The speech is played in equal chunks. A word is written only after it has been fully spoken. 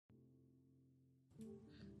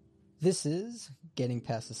This is Getting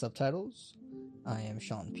Past the Subtitles. I am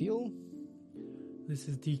Sean Peel. This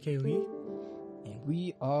is DK Lee. And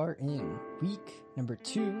we are in week number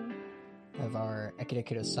 2 of our Akira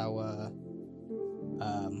Kurosawa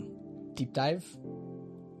deep dive.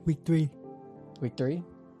 Week 3. Week 3?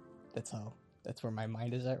 That's where my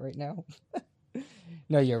mind is at right now.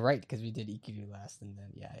 No, you're right, because we did Ikiru last, and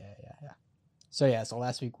then, yeah. So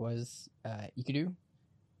last week was Ikiru.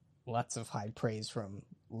 Lots of high praise from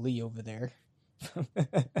Lee over there.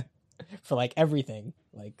 For, like, everything.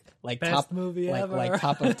 Like Best top movie ever. Like,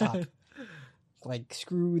 top of top. Like,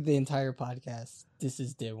 screw the entire podcast. This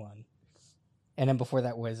is day one. And then before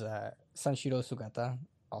that was Sanshiro Sugata,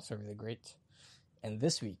 also really great. And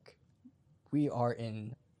this week, we are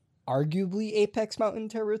in arguably Apex Mountain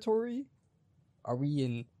territory. Are we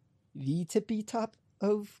in the tippy top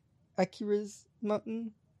of Akira's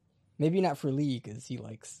mountain? Maybe not for Lee, because he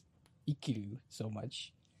likes Ikiru so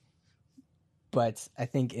much. But I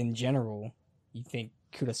think in general, you think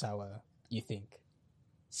Kurosawa, you think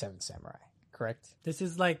Seven Samurai, correct? This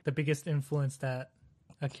is like the biggest influence that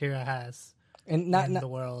Akira has And not in the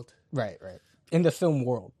world. Right. In the film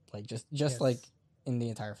world, like just Yes. like in the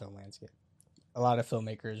entire film landscape. A lot of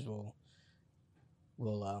filmmakers will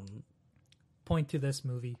Point to this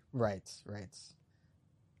movie. right.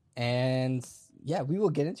 And yeah, we will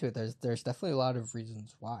get into it. There's definitely a lot of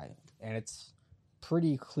reasons why, and it's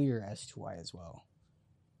pretty clear as to why as well.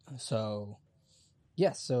 So,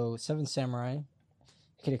 so Seven Samurai,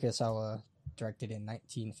 Akira Kurosawa, directed in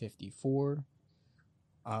 1954.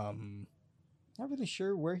 Not really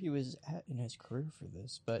sure where he was at in his career for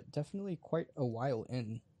this, but definitely quite a while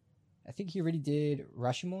in. I think he already did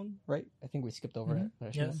Rashomon, right? I think we skipped over it.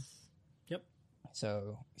 Rashomon. Yes. Yep.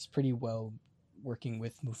 So he's pretty well working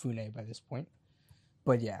with Mifune by this point.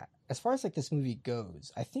 But yeah, as far as like this movie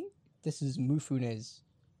goes, I think this is Mifune's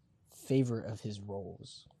favorite of his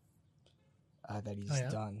roles that he's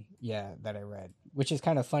done. Yeah, that I read, which is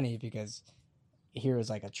kind of funny because here was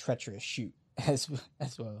like a treacherous shoot as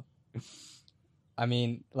well. I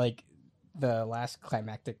mean, like the last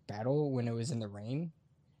climactic battle when it was in the rain.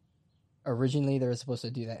 Originally, they were supposed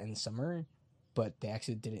to do that in summer, but they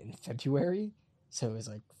actually did it in February, so it was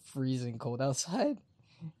like freezing cold outside.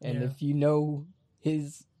 And if you know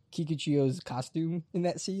his Kikuchiyo's costume in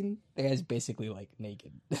that scene, the guy's basically like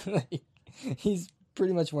naked. Like, he's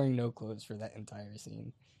pretty much wearing no clothes for that entire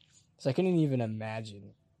scene. So I couldn't even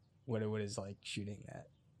imagine what it was like shooting that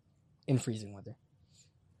in freezing weather.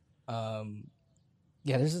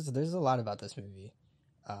 Yeah, there's a lot about this movie.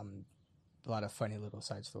 A lot of funny little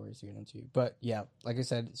side stories to get into. But yeah, like I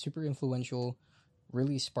said, super influential,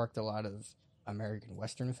 really sparked a lot of American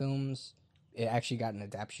Western films. It actually got an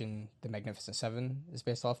adaptation. The Magnificent Seven is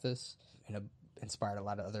based off this, and inspired a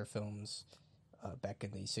lot of other films back in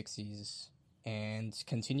the 60s, and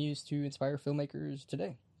continues to inspire filmmakers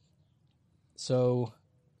today. So,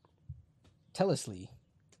 tell us, Lee,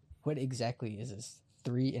 what exactly is this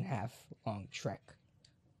 3.5 long trek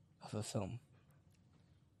of a film?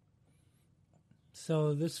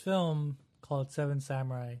 So this film called Seven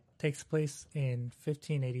Samurai takes place in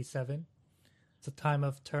 1587. It's a time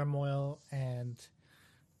of turmoil and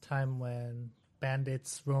time when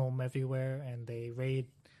bandits roam everywhere and they raid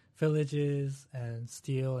villages and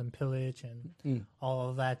steal and pillage and all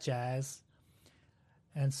of that jazz.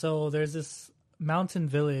 And so there's this mountain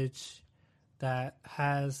village that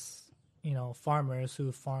has, farmers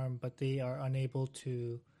who farm, but they are unable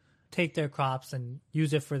to take their crops and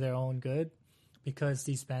use it for their own good, because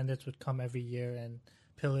these bandits would come every year and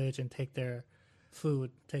pillage and take their food,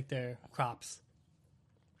 take their crops.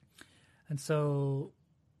 And so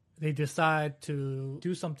they decide to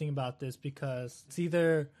do something about this, because it's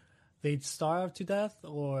either they'd starve to death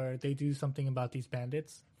or they do something about these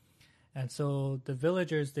bandits. And so the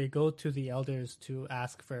villagers, they go to the elders to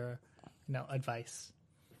ask for, advice.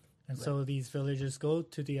 And so these villagers go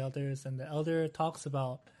to the elders, and the elder talks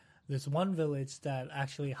about this one village that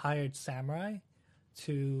actually hired samurai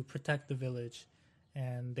to protect the village,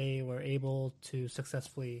 and they were able to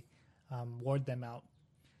successfully ward them out.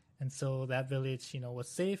 And so that village, was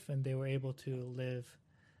safe, and they were able to live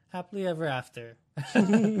happily ever after.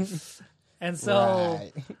 And so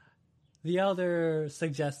the elder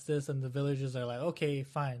suggests this, and the villagers are like, okay,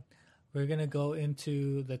 fine. We're going to go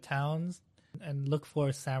into the towns and look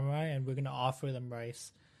for samurai, and we're going to offer them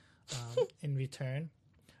rice in return.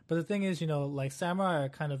 But the thing is, like samurai are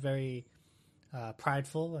kind of very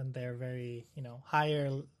prideful, and they're very,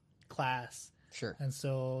 higher class. Sure. And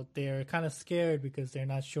so they're kind of scared because they're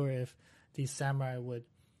not sure if these samurai would,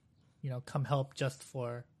 come help just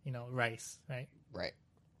for, rice, right? Right.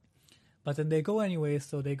 But then they go anyway,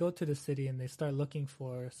 so they go to the city and they start looking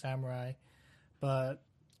for samurai. But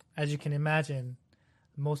as you can imagine,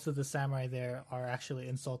 most of the samurai there are actually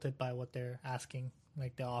insulted by what they're asking,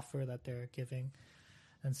 like the offer that they're giving.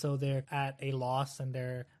 And so they're at a loss and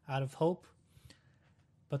they're out of hope.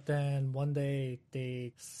 But then one day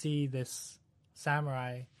they see this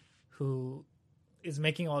samurai who is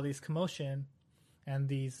making all these commotion, and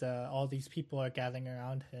these all these people are gathering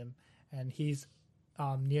around him, and he's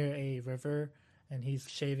near a river, and he's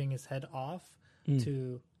shaving his head off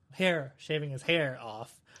shaving his hair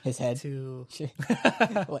off. His head to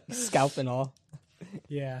like scalp and all.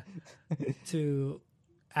 Yeah, to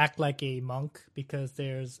act like a monk, because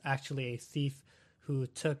there's actually a thief who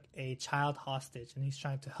took a child hostage, and he's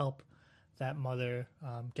trying to help that mother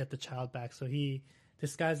get the child back. So he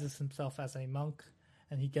disguises himself as a monk,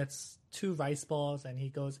 and he gets 2 rice balls, and he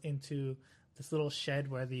goes into this little shed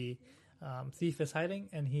where the thief is hiding,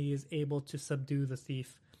 and he is able to subdue the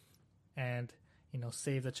thief and,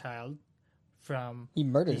 save the child from he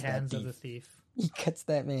murders the hands that thief. of the thief. He cuts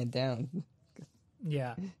that man down.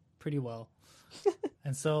 Yeah, pretty well.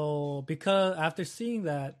 And so, because after seeing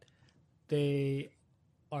that, they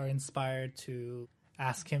are inspired to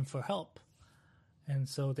ask him for help. And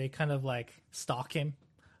so they kind of like stalk him.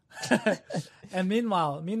 And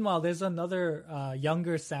meanwhile, there's another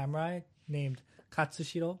younger samurai named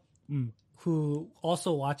Katsushiro who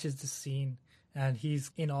also watches the scene, and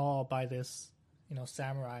he's in awe by this,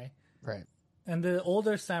 samurai. Right. And the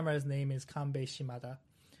older samurai's name is Kanbei Shimada.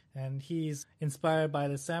 And he's inspired by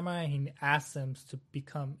the samurai. He asks him to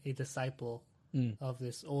become a disciple of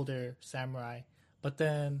this older samurai. But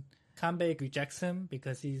then Kanbei rejects him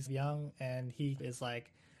because he's young, and he is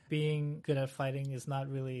like, being good at fighting is not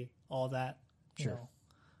really all that,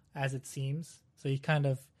 as it seems. So he kind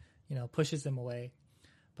of, pushes him away.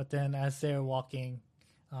 But then as they're walking,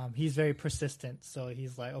 he's very persistent. So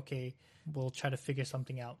he's like, okay, we'll try to figure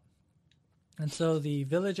something out. And so the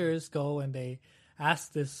villagers go and they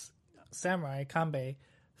ask this samurai, Kanbei,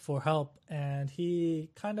 for help. And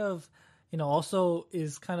he kind of, also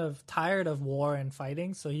is kind of tired of war and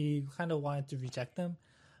fighting. So he kind of wanted to reject them.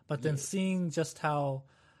 But then seeing just how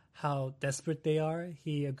desperate they are,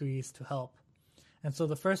 he agrees to help. And so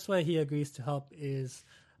the first way he agrees to help is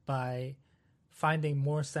by finding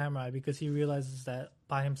more samurai, because he realizes that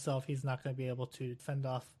by himself he's not going to be able to fend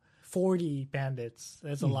off 40 bandits.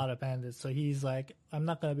 There's a lot of bandits. So he's like, I'm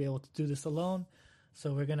not going to be able to do this alone,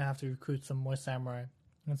 so we're going to have to recruit some more samurai.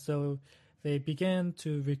 And so they begin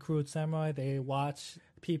to recruit samurai. They watch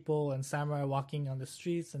people and samurai walking on the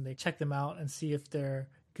streets, and they check them out and see if they're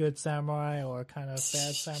good samurai or kind of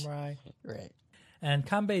bad samurai. Right. And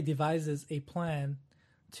Kanbei devises a plan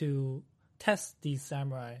to test these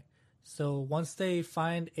samurai. So once they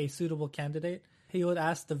find a suitable candidate, he would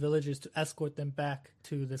ask the villagers to escort them back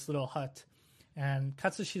to this little hut. And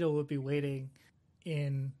Katsushiro would be waiting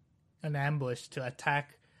in an ambush to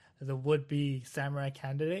attack the would-be samurai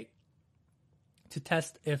candidate to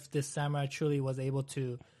test if this samurai truly was able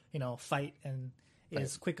to, fight and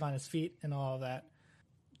is quick on his feet and all of that.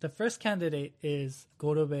 The first candidate is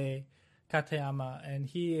Gorobe Katayama, and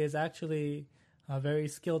he is actually a very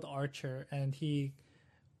skilled archer, and he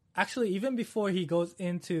actually, even before he goes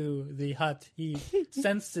into the hut, he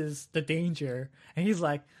senses the danger, and he's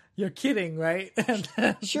like, "You're kidding, right?" And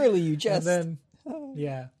then, surely you just. And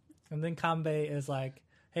then, and then Kanbei is like,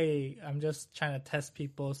 "Hey, I'm just trying to test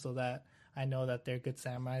people so that I know that they're good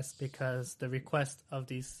samurais, because the request of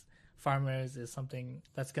these farmers is something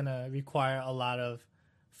that's gonna require a lot of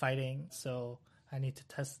fighting. So I need to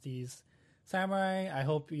test these samurai. I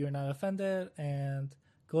hope you're not offended." And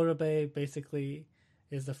Gorobe basically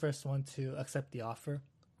is the first one to accept the offer.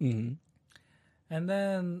 Mm-hmm. And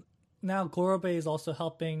then now Gorobe is also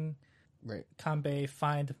helping Kanbei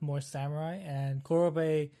find more samurai. And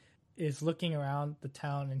Gorobe is looking around the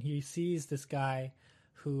town, and he sees this guy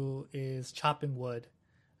who is chopping wood.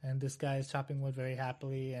 And this guy is chopping wood very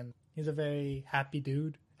happily, and he's a very happy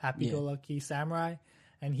dude, happy-go-lucky samurai.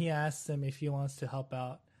 And he asks him if he wants to help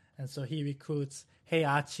out. And so he recruits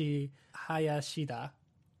Heihachi Hayashida,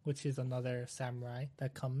 which is another samurai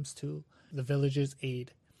that comes to the villagers'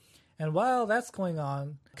 aid. And while that's going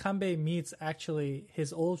on, Kanbei meets actually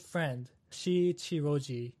his old friend,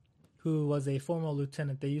 Shichiroji, who was a former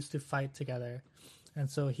lieutenant. They used to fight together. And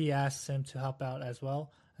so he asks him to help out as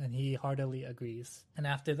well, and he heartily agrees. And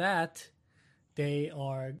after that, they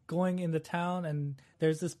are going in the town, and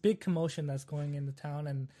there's this big commotion that's going in the town,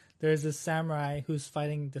 and there's this samurai who's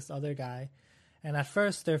fighting this other guy. And at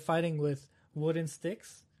first, they're fighting with wooden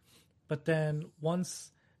sticks, but then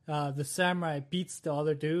once the samurai beats the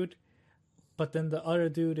other dude, But then the other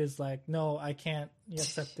dude is like, no, I can't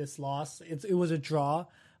accept this loss. It was a draw.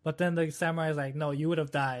 But then the samurai is like, no, you would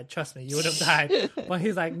have died. Trust me, you would have died. But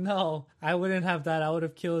he's like, no, I wouldn't have died. I would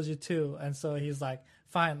have killed you too. And so he's like,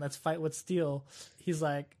 fine, let's fight with steel. He's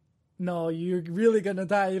like, no, you're really going to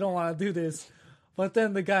die. You don't want to do this. But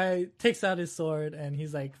then the guy takes out his sword and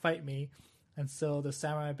he's like, fight me. And so the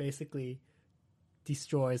samurai basically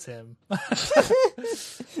destroys him.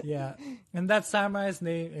 Yeah. And that samurai's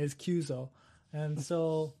name is Kyuzo. And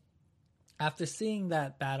so after seeing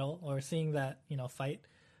that battle or seeing that, fight,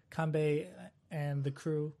 Kanbei and the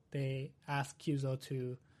crew, they ask Kyuzo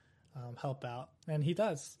to help out. And he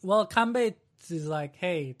does. Well, Kanbei is like,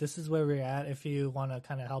 hey, this is where we're at. If you want to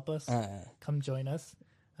kind of help us, come join us.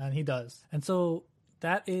 And he does. And so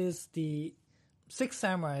that is the 6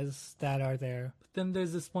 samurais that are there. But then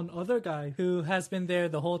there's this one other guy who has been there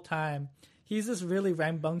the whole time. He's this really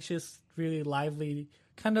rambunctious, really lively,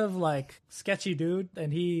 kind of like sketchy dude.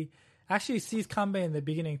 And he actually sees Kanbei in the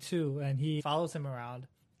beginning too. And he follows him around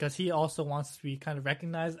because he also wants to be kind of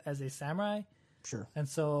recognized as a samurai. Sure. And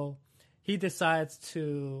so he decides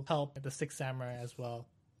to help the 6 samurai as well.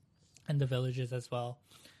 And the villagers as well.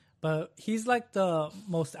 But he's like the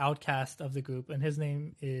most outcast of the group, and his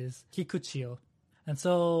name is Kikuchiyo. And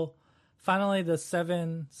so finally the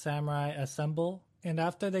 7 samurai assemble, and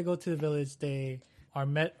after they go to the village, they are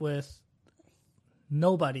met with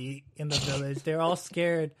nobody in the village. They're all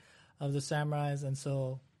scared of the samurais, and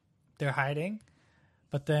so they're hiding.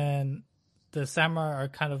 But then the samurai are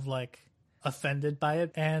kind of like offended by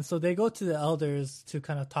it, and so they go to the elders to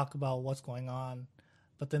kind of talk about what's going on.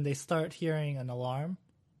 But then they start hearing an alarm.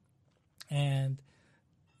 And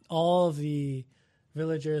all of the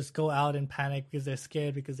villagers go out in panic because they're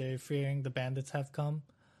scared because they're fearing the bandits have come.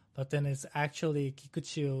 But then it's actually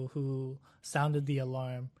Kikuchiyo who sounded the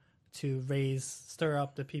alarm to stir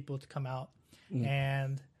up the people to come out.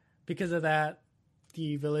 And because of that,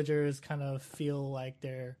 the villagers kind of feel like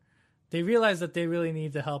they realize that they really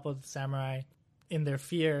need the help of the samurai. In their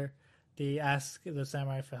fear, they ask the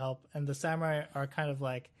samurai for help. And the samurai are kind of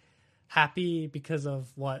like happy because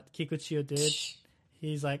of what Kikuchiyo did.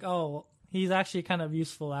 He's like, oh, he's actually kind of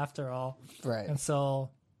useful after all. Right. And so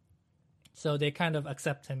they kind of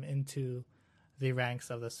accept him into the ranks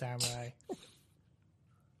of the samurai.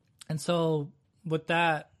 And so with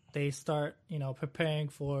that, they start, preparing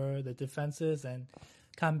for the defenses, and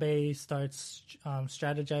Kanbei starts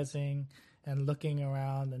strategizing and looking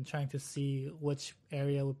around and trying to see which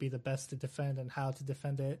area would be the best to defend and how to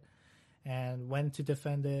defend it and when to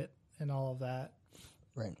defend it and all of that.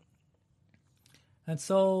 Right. And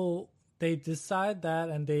so they decide that,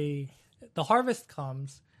 and the harvest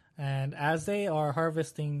comes, and as they are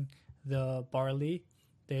harvesting the barley,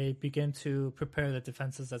 they begin to prepare the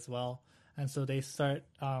defenses as well. And so they start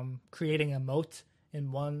creating a moat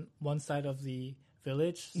in one side of the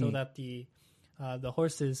village so that the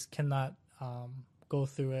horses cannot go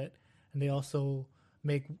through it. And they also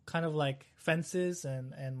make kind of like fences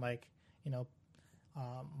and like,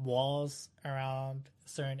 walls around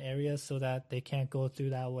certain areas so that they can't go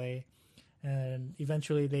through that way. And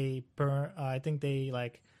eventually they burn, I think they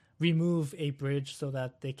like remove a bridge so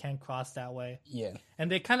that they can't cross that way. Yeah. And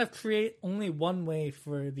they kind of create only one way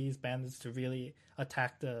for these bandits to really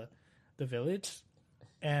attack the village.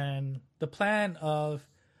 And the plan of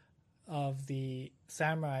the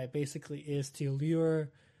samurai basically is to lure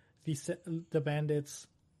the bandits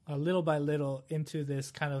little by little into this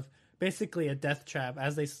kind of basically a death trap.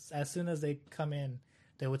 As soon as they come in,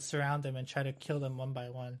 they would surround them and try to kill them one by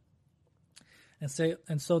one.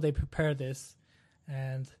 And so they prepare this,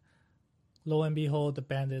 and lo and behold, the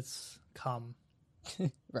bandits come.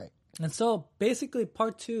 Right. And so basically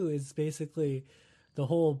part 2 is basically the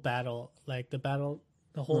whole battle, like the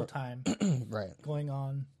whole time Right. going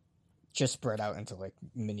on. Just spread out into like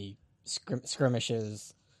mini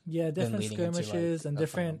skirmishes. Yeah, different leading into, skirmishes like, and a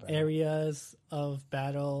different final battle. areas of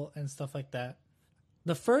battle and stuff like that.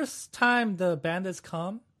 The first time the bandits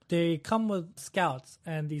come, they come with scouts,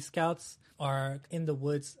 and these scouts are in the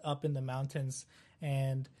woods up in the mountains.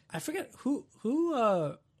 And I forget who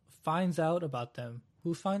finds out about them.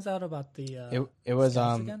 Who finds out about the It was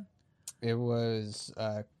scouts again? It was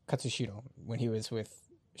Katsushiro when he was with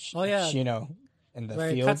Oh, yeah. Shino in the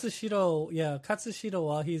Right, field. Katsushiro,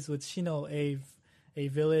 while he's with Shino, a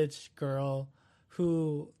village girl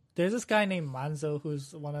who, there's this guy named Manzo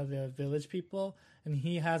who's one of the village people, and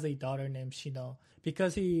he has a daughter named Shino.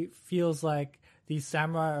 Because he feels like these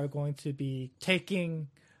samurai are going to be taking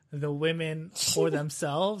the women for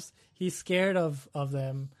themselves, he's scared of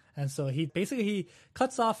them. And so he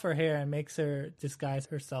cuts off her hair and makes her disguise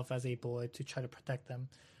herself as a boy to try to protect them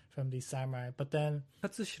from these samurai. But then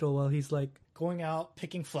Katsushiro, while he's like going out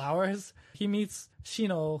picking flowers, he meets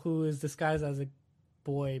Shino, who is disguised as a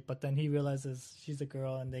boy, but then he realizes she's a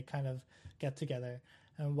girl, and they kind of get together.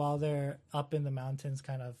 And while they're up in the mountains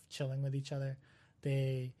kind of chilling with each other,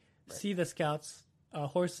 they see the scouts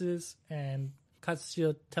horses, and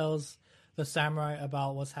Katsushiro tells the samurai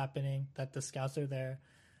about what's happening, that the scouts are there.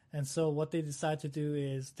 And so what they decide to do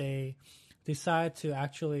is they decide to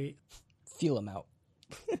actually feel them out.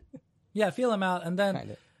 feel them out. And then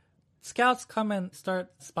Kinda. scouts come and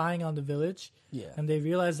start spying on the village. Yeah. And they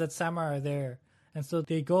realize that samurai are there. And so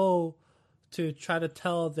they go to try to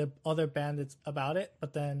tell the other bandits about it.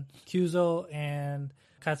 But then Kyuzo and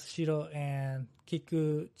Katsushiro and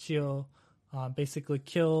Kikuchio basically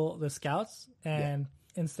kill the scouts. And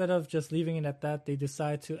instead of just leaving it at that, they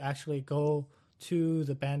decide to actually go to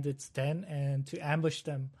the bandits' den and to ambush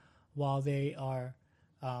them while they are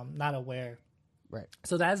not aware. Right.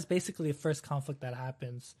 So that's basically the first conflict that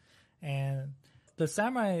happens. And the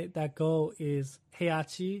samurai that go is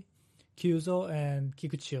Heihachi, Kyuzo, and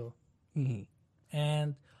Kikuchio. Mm-hmm.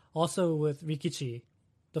 And also with Rikichi.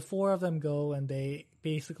 The four of them go and they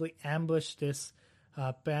basically ambush this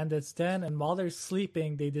bandit's den. And while they're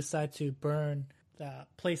sleeping, they decide to burn the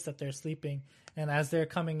place that they're sleeping. And as they're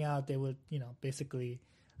coming out, they would, basically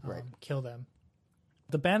kill them.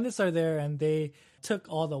 The bandits are there, and they took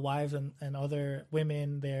all the wives and other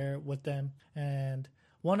women there with them. And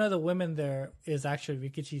one of the women there is actually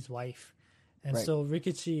Rikichi's wife. And so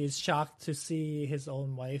Rikichi is shocked to see his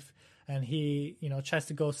own wife, and he, tries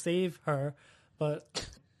to go save her. But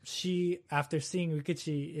she, after seeing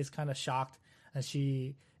Rikichi, is kind of shocked, and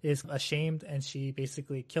she is ashamed, and she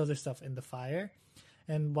basically kills herself in the fire.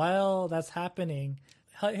 And while that's happening,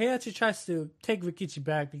 Heihachi tries to take Rikichi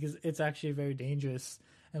back because it's actually very dangerous.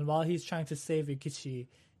 And while he's trying to save Rikichi,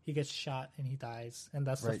 he gets shot and he dies. And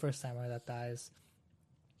that's the first samurai that dies.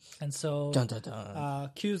 And so Dun, dun, dun.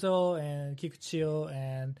 Kyuzo and Kikuchio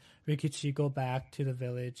and Rikichi go back to the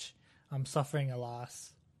village, suffering a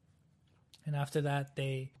loss. And after that,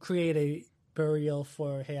 they create a burial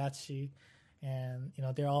for Heihachi. And,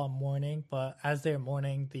 they're all mourning. But as they're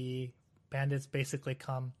mourning, the bandits basically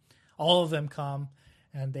come. All of them come.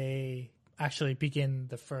 And they actually begin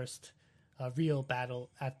the first real battle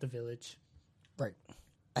at the village. Right.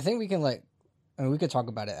 I think we can we could talk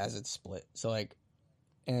about it as it's split. So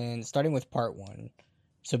and starting with part one.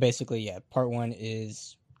 So basically, part one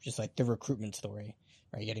is just the recruitment story,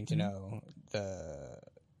 right? Getting to know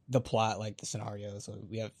the plot, the scenario. So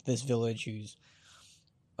we have this village who's,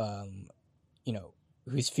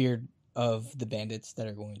 who's feared of the bandits that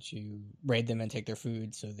are going to raid them and take their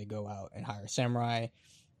food. So they go out and hire samurai.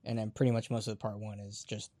 And then pretty much most of the part one is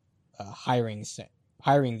just hiring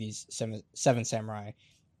these seven samurai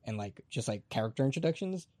and just character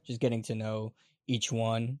introductions, just getting to know each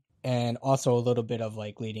one, and also a little bit of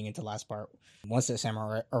leading into last part. Once the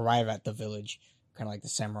samurai arrive at the village, kind of the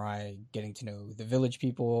samurai getting to know the village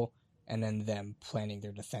people, and then them planning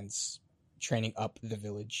their defense, training up the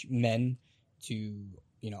village men to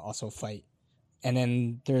also fight. And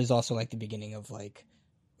then there's also the beginning of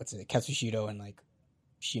Katsushiro and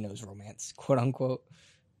Shino's romance, quote unquote.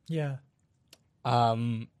 Yeah.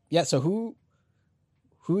 So who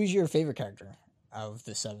is your favorite character of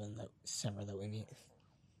the seven samurai that we meet?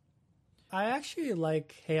 I actually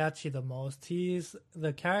like Heihachi the most. He's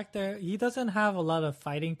the character. He doesn't have a lot of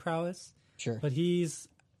fighting prowess. Sure. But he's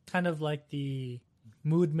kind of like the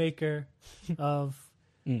mood maker of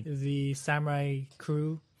the samurai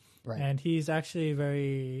crew. Right. And he's actually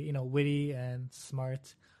very, witty and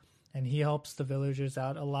smart. And he helps the villagers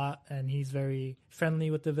out a lot. And he's very friendly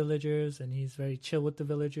with the villagers. And he's very chill with the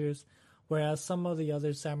villagers. Whereas some of the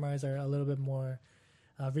other samurais are a little bit more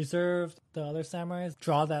reserved. The other samurais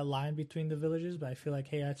draw that line between the villagers. But I feel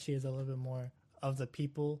like Heihachi is a little bit more of the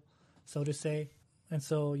people, so to say. And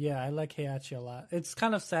so, I like Heihachi a lot. It's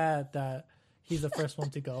kind of sad that he's the first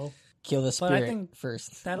one to go. Kill the spirit but I think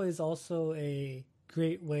first. That is also a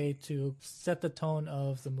great way to set the tone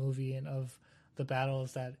of the movie and of the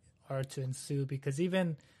battles that are to ensue, because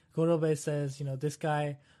even Gorobe says, this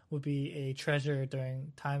guy would be a treasure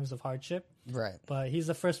during times of hardship. Right. But he's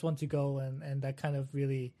the first one to go, and that kind of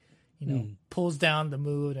really, pulls down the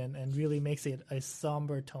mood and really makes it a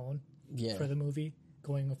somber tone for the movie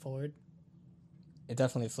going forward. It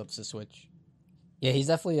definitely flips the switch. Yeah, he's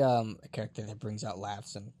definitely a character that brings out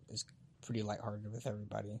laughs and is pretty lighthearted with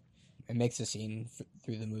everybody. It makes a scene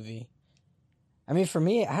through the movie. I mean, for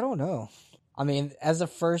me, I don't know. I mean, as a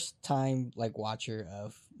first-time watcher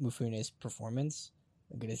of Mifune's performance,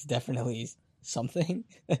 it is definitely something.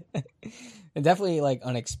 And definitely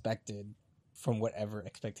unexpected from whatever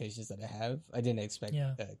expectations that I have. I didn't expect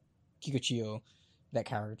Yeah. Kikuchiyo, that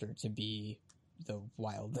character, to be the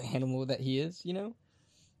wild animal that he is, you know?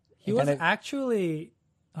 He And was kinda, actually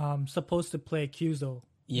supposed to play Kyuzo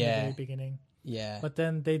in the very yeah, beginning. yeah. But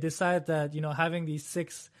then they decided that, having these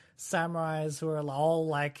 6 samurais who are all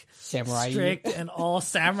like Samurai. strict and all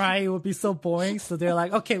samurai would be so boring. So they're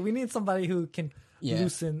like, okay, we need somebody who can Yeah.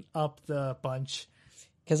 loosen up the bunch.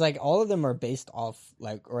 Because like all of them are based off,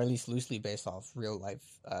 like, or at least loosely based off real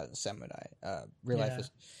life samurai, real life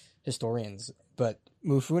historians. But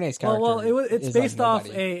Mufune's character, It's is based like off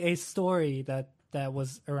nobody. a story that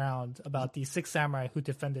was around about these 6 samurai who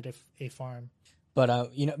defended a farm.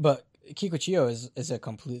 But but Kikuchiyo is a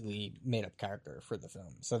completely made up character for the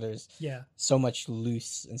film. So there's so much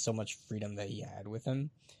loose and so much freedom that he had with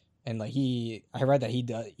him, and like I read that he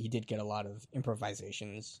did get a lot of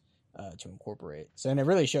improvisations to incorporate. So, and it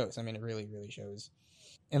really shows. I mean, it really really shows.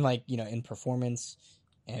 And like in performance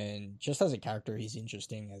and just as a character, he's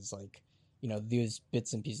interesting as like these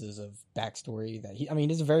bits and pieces of backstory that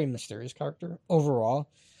he's a very mysterious character overall.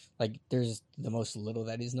 Like, there's the most little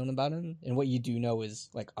that is known about him, and what you do know is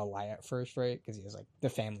like a lie at first, right? Because he has like the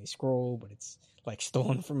family scroll, but it's like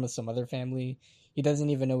stolen from some other family. He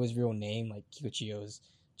doesn't even know his real name. Like, Kikuchiyo is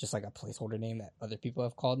just like a placeholder name that other people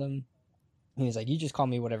have called him. And he's like, you just call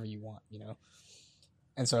me whatever you want,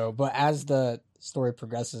 And so, but as the story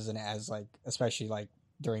progresses, and as like, especially like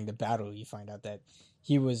during the battle, you find out that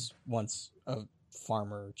he was once a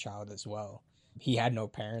farmer child as well. He had no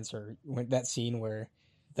parents, or that scene where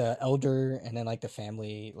the elder and then like the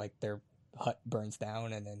family, like their hut burns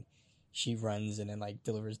down, and then she runs and then like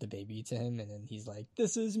delivers the baby to him, and then he's like,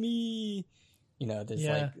 this is me. There's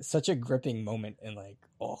like such a gripping moment, and like,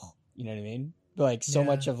 oh, you know what I mean? But like so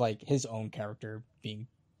much of like his own character being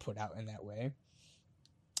put out in that way.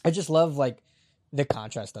 I just love like the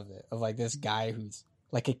contrast of it, of like this guy who's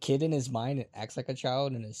like a kid in his mind and acts like a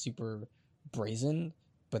child and is super brazen,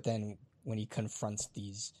 but then when he confronts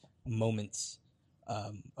these moments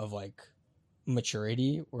of like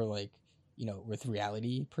maturity, or like with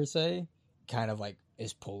reality per se, kind of like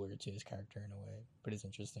is polar to his character in a way, but it's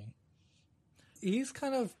interesting. He's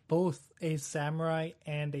kind of both a samurai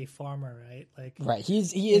and a farmer, right? Like, right, he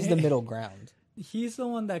is the middle ground. He's the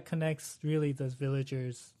one that connects really the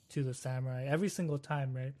villagers to the samurai every single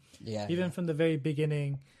time, right? Even from the very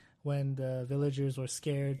beginning, when the villagers were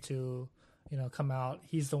scared to come out,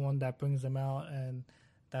 he's the one that brings them out, and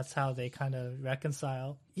that's how they kind of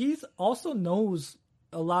reconcile. He also knows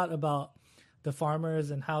a lot about the farmers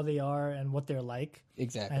and how they are and what they're like.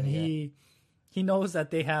 Exactly. And he knows that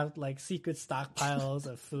they have like secret stockpiles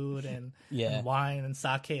of food and wine and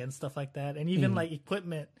sake and stuff like that. And even like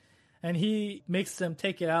equipment. And he makes them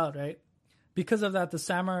take it out, right? Because of that, the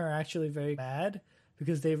samurai are actually very mad,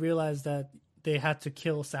 because they realize that they had to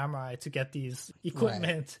kill samurai to get these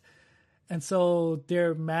equipment. Right. And so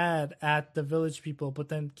they're mad at the village people, but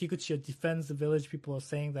then Kikuchiyo defends the village people,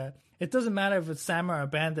 saying that it doesn't matter if it's samurai or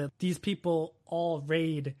bandit. These people all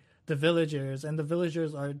raid the villagers, and the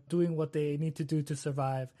villagers are doing what they need to do to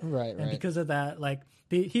survive. Right, and because of that, like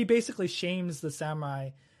he basically shames the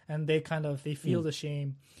samurai, and they feel the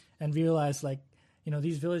shame and realize like,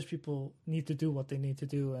 these village people need to do what they need to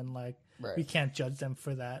do, and like we can't judge them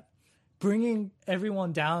for that. Bringing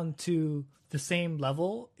everyone down to the same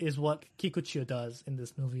level is what Kikuchiyo does in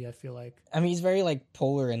this movie, I feel like. I mean, he's very like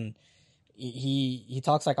polar, and he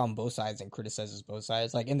talks like on both sides and criticizes both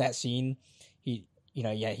sides. Like in that scene, he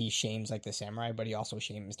shames like the samurai, but he also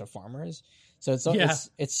shames the farmers. So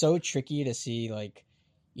it's so tricky to see, like,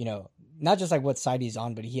 not just like what side he's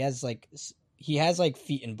on, but he has like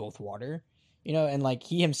feet in both water, and like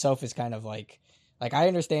he himself is kind of like I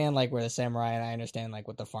understand like where the samurai, and I understand like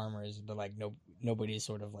what the farmers, but like nobody's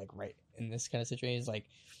sort of like right in this kind of situation. He's like,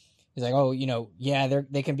 oh,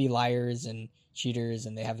 they can be liars and cheaters,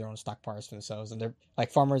 and they have their own stockpiles for themselves, and they're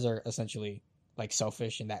like, farmers are essentially like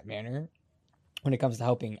selfish in that manner when it comes to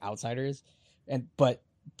helping outsiders. But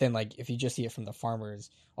then like if you just see it from the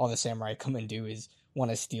farmers, all the samurai come and do is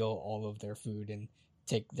want to steal all of their food and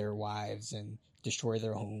take their wives and destroy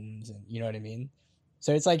their homes, and you know what I mean?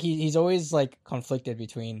 So it's like he's always like conflicted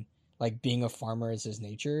between like being a farmer as his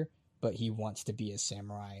nature, but he wants to be a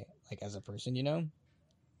samurai like as a person,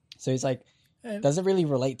 So he's like doesn't really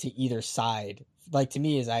relate to either side. Like to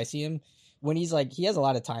me, as I see him, when he's like, he has a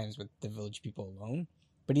lot of times with the village people alone,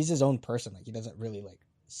 but he's his own person. Like he doesn't really like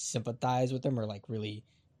sympathize with them or like really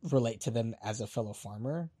relate to them as a fellow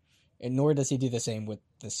farmer, and nor does he do the same with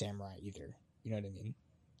the samurai either. You know what I mean?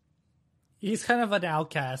 He's kind of an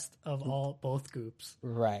outcast of both groups.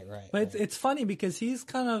 Right. But it's funny because he's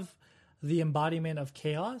kind of the embodiment of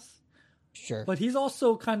chaos. Sure. but he's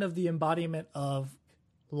also kind of the embodiment of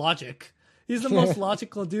logic. He's the most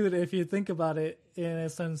logical dude if you think about it in a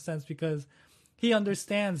certain sense, because he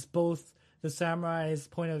understands both the samurai's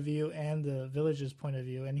point of view and the villagers' point of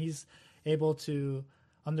view, and he's able to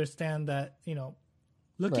understand that,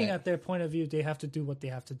 looking Right. at their point of view, they have to do what they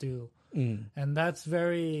have to do. Mm. And that's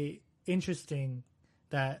very interesting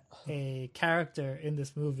that a character in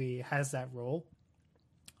this movie has that role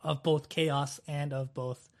of both chaos and of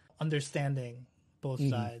both understanding both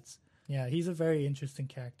sides. Yeah, he's a very interesting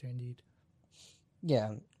character indeed.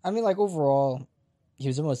 Yeah. I mean, like, overall, he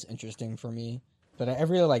was the most interesting for me. But I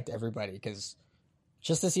really liked everybody, because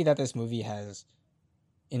just to see that this movie has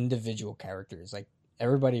individual characters, like,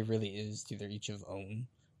 everybody really is to their each of own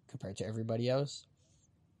compared to everybody else.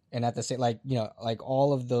 And at the same, like, like,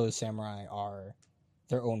 all of those samurai are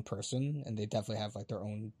their own person, and they definitely have, like, their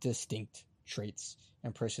own distinct traits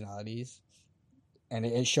and personalities. And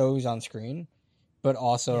it shows on screen, but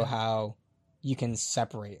also how you can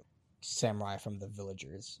separate samurai from the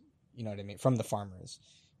villagers, you know what I mean, from the farmers.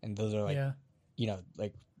 And those are, like,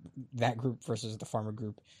 like, that group versus the farmer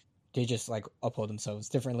group, they just, like, uphold themselves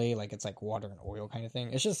differently. Like, it's like water and oil kind of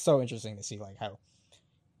thing. It's just so interesting to see, like, how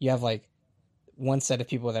you have, like, one set of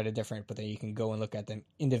people that are different, but then you can go and look at them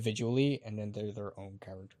individually, and then they're their own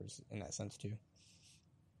characters in that sense too.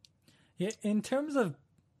 Yeah, in terms of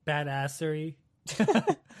badassery,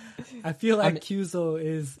 I feel like Kyuzo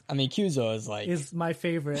is. I mean, Kyuzo is my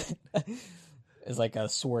favorite. Is like a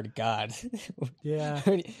sword god. Yeah.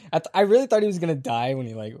 I really thought he was gonna die when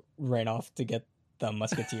he, like, ran off to get the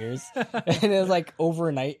musketeers, and it was like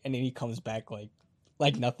overnight, and then he comes back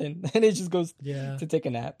like nothing, and it just goes to take a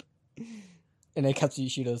nap. And then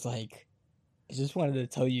Katsuhito's like, I just wanted to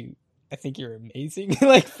tell you, I think you're amazing.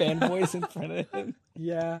 Like, fanboys in front of him.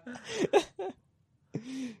 Yeah. Oh,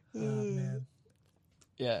 man.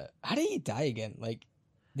 Yeah. How did he die again? Like,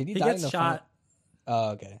 did he die gets in the shot.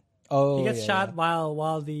 Oh, okay. Oh, he gets shot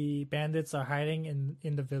while the bandits are hiding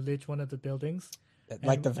in the village, one of the buildings.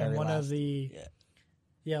 Like, and, the very one last. of the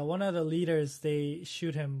one of the leaders, they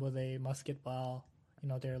shoot him with a musket while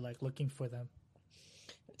they're, like, looking for them.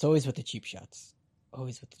 It's always with the cheap shots.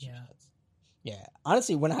 Always with the cheap shots. Yeah.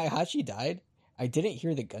 Honestly, when Heihachi died, I didn't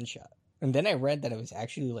hear the gunshot. And then I read that it was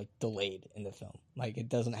actually, like, delayed in the film. Like, it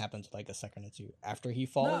doesn't happen to, like, a second or two after he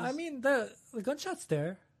falls. No, I mean, the gunshot's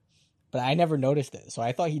there. But I never noticed it. So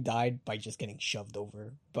I thought he died by just getting shoved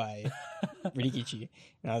over by Rikichi.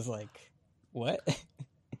 And I was like, what?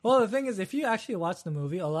 Well, the thing is, if you actually watch the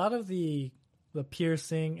movie, a lot of the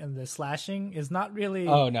piercing and the slashing is not really.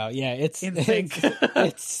 Oh no, yeah, it's in sync.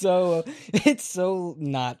 it's so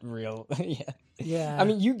not real. Yeah. I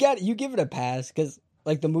mean, you give it a pass, because,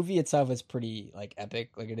 like, the movie itself is pretty, like,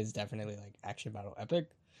 epic. Like, it is definitely, like, action battle epic.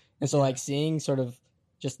 And so, like, seeing sort of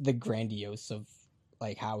just the grandiose of,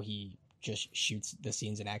 like, how he just shoots the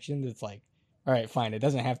scenes in action, it's like, all right, fine. It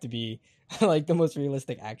doesn't have to be like the most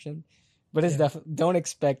realistic action, but it's definitely, don't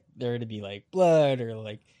expect there to be, like, blood or,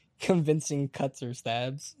 like, convincing cuts or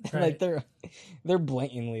stabs. Right. Like, they're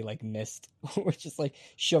blatantly, like, missed or just, like,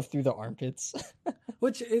 shoved through the armpits.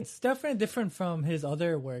 Which, it's definitely different from his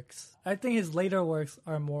other works. I think his later works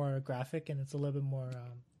are more graphic, and it's a little bit more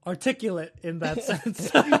articulate in that sense.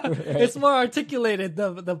 It's more articulated.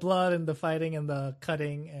 The blood and the fighting and the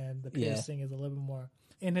cutting and the piercing is a little bit more.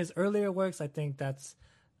 In his earlier works, I think that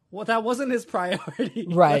wasn't his priority.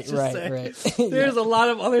 Right. There's a lot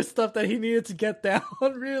of other stuff that he needed to get down,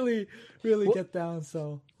 really get down.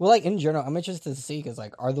 So, well, like, in general, I'm interested to see, because,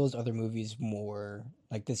 like, are those other movies more,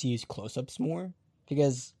 like, does he use close-ups more?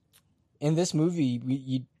 Because in this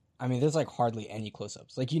movie, there's, like, hardly any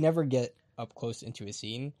close-ups. Like, you never get up close into a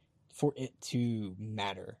scene for it to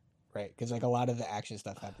matter, right? Because, like, a lot of the action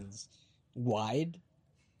stuff happens wide,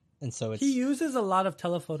 and so he uses a lot of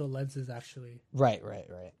telephoto lenses, actually. Right.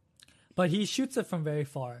 But he shoots it from very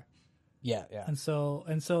far. Yeah. And so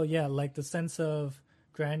yeah, like, the sense of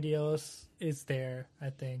grandiose is there, I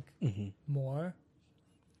think, more.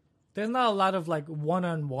 There's not a lot of, like,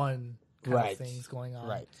 one-on-one kind of things going on.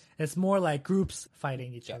 Right. It's more like groups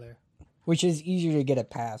fighting each other. Which is easier to get a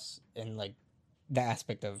pass in, like, the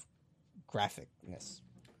aspect of graphicness.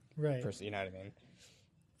 Right. You know what I mean?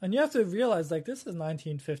 And you have to realize, like, this is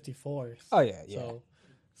 1954. Oh, yeah.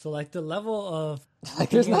 So like, the level of...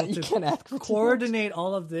 Like, you can't ask for coordinate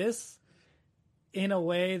all of this in a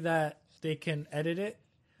way that they can edit it.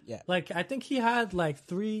 Yeah. Like, I think he had, like,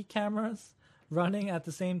 3 cameras running at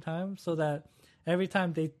the same time, so that every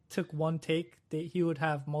time they took one take, he would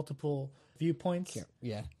have multiple viewpoints.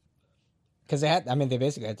 Yeah. Because they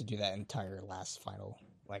basically had to do that entire last final,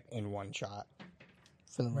 like, in one shot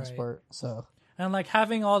for the most part. So, And like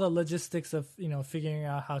having all the logistics of, figuring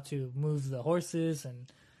out how to move the horses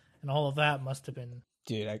and all of that must have been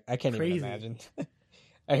Dude, I can't crazy. even imagine.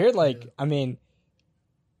 I heard like, Yeah. I mean,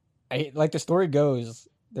 like the story goes,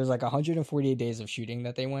 there's like 148 days of shooting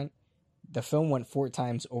that they went. The film went 4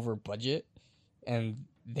 times over budget, and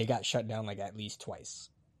they got shut down like at least twice.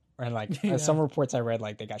 And like Yeah. some reports I read,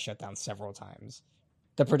 like they got shut down several times.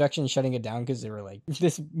 The production shutting it down because they were like,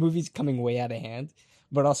 this movie's coming way out of hand,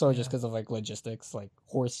 but also just Yeah. because of like logistics, like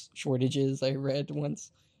horse shortages. I read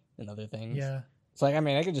once, and other things. Yeah. So like, I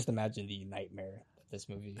mean, I could just imagine the nightmare of this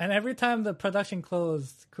movie. And every time the production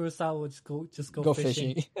closed, Kurosawa would just go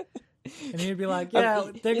fishing. And he'd be like,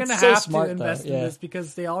 "Yeah, they're gonna so have smart, to invest though. in Yeah. this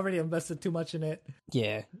because they already invested too much in it."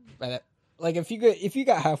 Yeah, but like if you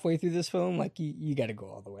got halfway through this film, like you got to go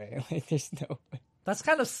all the way. Like there's no. That's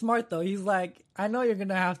kind of smart, though. He's like, "I know you're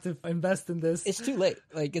gonna have to invest in this." It's too late.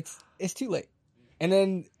 Like it's too late. And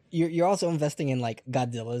then you're also investing in like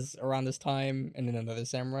Godzilla's around this time, and then another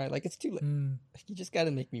samurai. Like it's too late. Like, you just got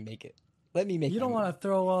to make me make it. Let me make. You don't want to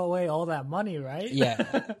throw away all that money, right?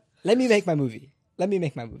 Yeah. Let me make my movie. Let me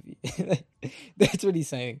make my movie. That's what he's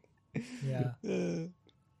saying. Yeah. When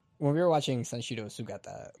we were watching Sanshiro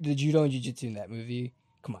Sugata, the judo and jujitsu in that movie,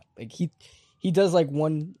 come on, like he does like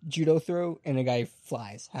one judo throw and a guy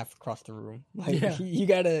flies half across the room. Like Yeah. you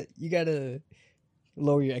gotta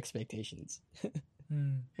lower your expectations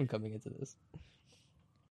when coming into this.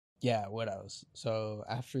 Yeah, what else? So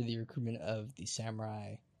after the recruitment of the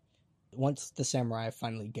samurai, once the samurai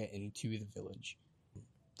finally get into the village,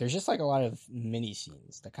 there's just like a lot of mini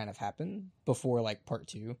scenes that kind of happen before like part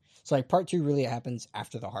 2. So like part 2 really happens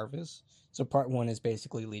after the harvest. So part 1 is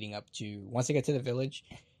basically leading up to, once they get to the village,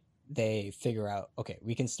 they figure out, okay,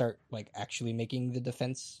 we can start like actually making the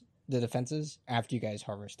defenses after you guys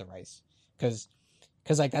harvest the rice. Cause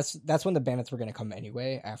like that's when the bandits were going to come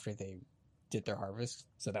anyway after they did their harvest.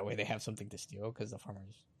 So that way they have something to steal because the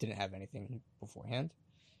farmers didn't have anything beforehand.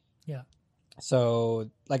 Yeah.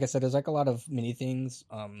 So, like I said, there's like a lot of mini things.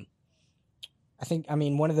 I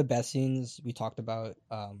mean, one of the best scenes we talked about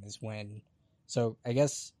is when, so I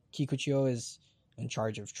guess Kikuchiyo is in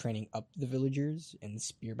charge of training up the villagers in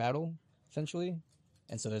spear battle, essentially.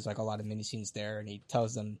 And so there's like a lot of mini scenes there, and he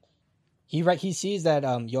tells them, he sees that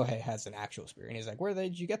Yohei has an actual spear, and he's like, where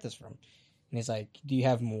did you get this from? And he's like, do you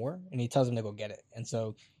have more? And he tells him to go get it. And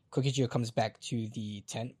so Kokichiyo comes back to the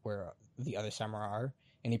tent where the other samurai are,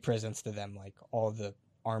 and he presents to them like all the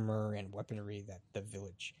armor and weaponry that the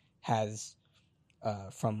village has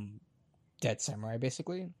from dead samurai,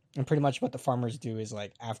 basically. And pretty much what the farmers do is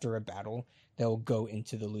like after a battle, they'll go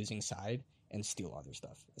into the losing side and steal all their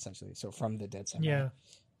stuff, essentially. So from the dead samurai. Yeah.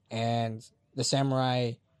 And the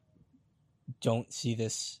samurai don't see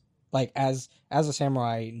this like as a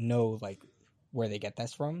samurai know like where they get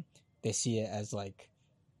this from. They see it as like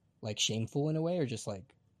shameful in a way, or just like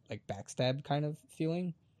backstab kind of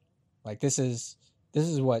feeling. Like this is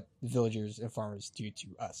what villagers and farmers do to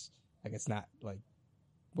us. Like it's not like,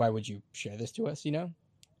 why would you share this to us,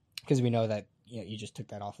 because we know that you just took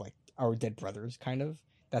that off like our dead brothers, kind of.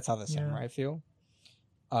 That's how the samurai feel.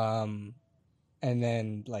 And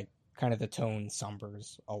then like kind of the tone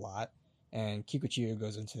sombers a lot, and Kikuchiyo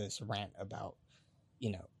goes into this rant about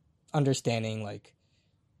understanding, like,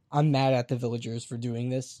 I'm mad at the villagers for doing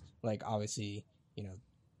this. Like, obviously,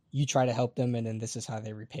 you try to help them, and then this is how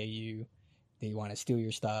they repay you. They want to steal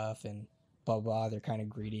your stuff, and blah, blah. They're kind of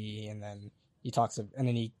greedy. And then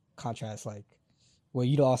he contrasts, like, well,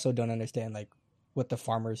 you also don't understand, like, what the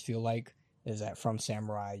farmers feel like is that from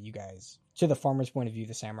samurai, you guys, to the farmer's point of view,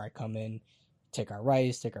 the samurai come in, take our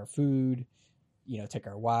rice, take our food, take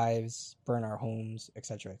our wives, burn our homes,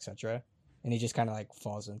 etc., etc. And he just kind of, like,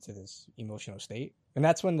 falls into this emotional state. And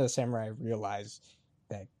that's when the samurai realize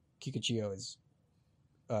that Kikuchiyo is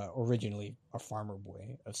originally a farmer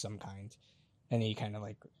boy of some kind, and he kind of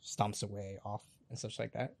like stomps away off and such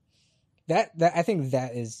like that. That I think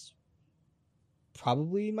that is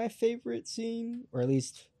probably my favorite scene, or at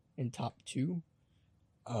least in top 2.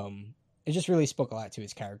 It just really spoke a lot to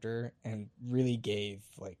his character and really gave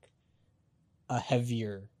like a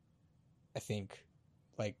heavier, I think,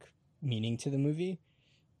 like meaning to the movie.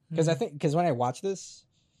 Because when I watched this,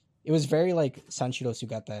 it was very like Sanshiro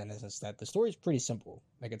Sugata in the sense that the story is pretty simple.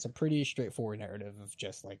 Like, it's a pretty straightforward narrative of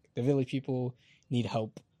just like the village people need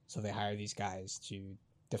help, so they hire these guys to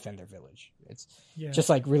defend their village. It's just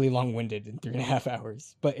like really long-winded in 3.5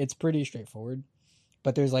 hours, but it's pretty straightforward.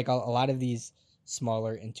 But there's like a lot of these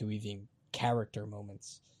smaller interweaving character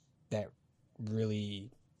moments that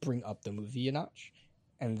really bring up the movie a notch,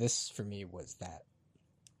 and this for me was that.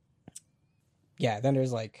 Yeah, then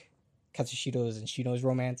there's like Katsushito's and Shino's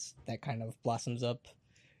romance that kind of blossoms up.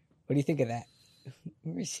 What do you think of that?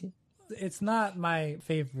 It's not my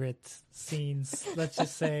favorite scenes, let's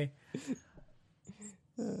just say.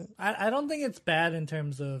 I don't think it's bad in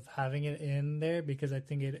terms of having it in there, because I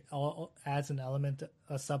think it all adds an element,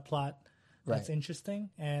 a subplot that's interesting,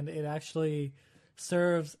 and it actually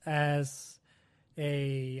serves as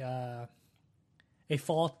a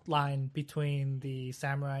fault line between the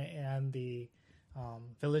samurai and the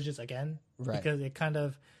villagers again, because it kind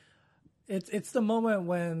of it's the moment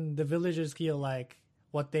when the villagers feel like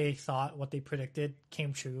what they thought, what they predicted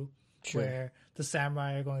came true. Where the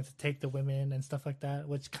samurai are going to take the women and stuff like that,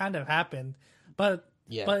 which kind of happened. But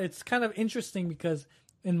it's kind of interesting because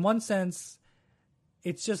in one sense,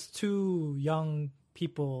 it's just two young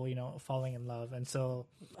people, falling in love. And so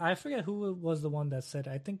I forget who was the one that said,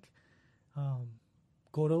 I think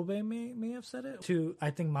Gorobe may have said it to, I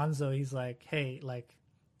think Manzo. He's like, hey, like,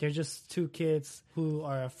 they're just two kids who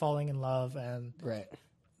are falling in love, and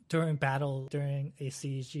during battle, during a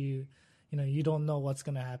siege, you don't know what's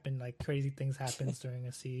going to happen. Like, crazy things happens during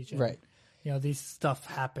a siege. And, these stuff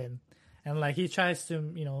happen. And, like, he tries to,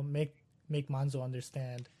 make Manzo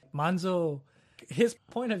understand. Manzo, his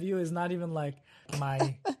point of view is not even, like,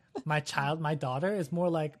 my child, my daughter. It's more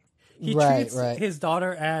like he treats his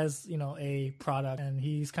daughter as, a product. And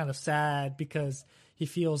he's kind of sad because he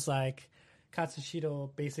feels like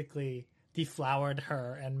Katsushito basically deflowered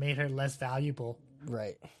her and made her less valuable.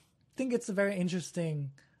 I think it's a very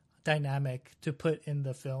interesting dynamic to put in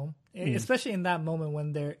the film, especially in that moment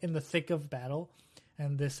when they're in the thick of battle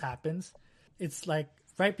and this happens. It's like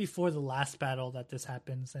right before the last battle that this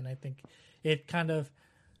happens, and I think it kind of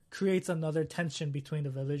creates another tension between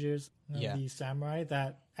the villagers and the samurai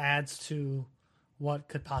that adds to what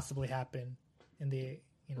could possibly happen in the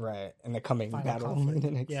in the coming battle.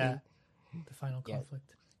 The final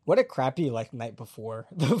conflict. What a crappy night before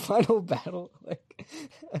the final battle.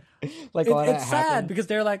 It's sad because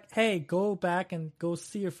they're like, hey, go back and go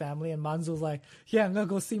see your family, and Manzo's like, yeah, I'm gonna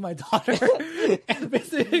go see my daughter. And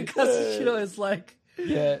basically Katsushito is like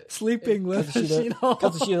sleeping with Shino.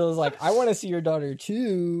 Katsushito's like, I want to see your daughter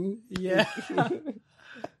too.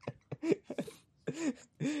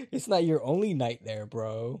 It's not your only night there,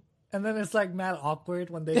 bro. And then it's like mad awkward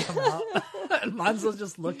when they come out and Manzo's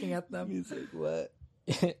just looking at them. He's like, what?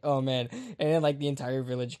 Oh man. And then the entire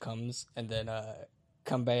village comes, and then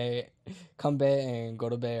Kanbei and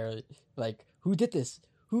Gorobe are like, who did this?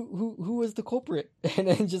 Who was the culprit? And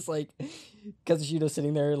then just Kazushito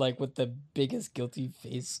sitting there with the biggest guilty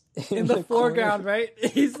face in the foreground, right?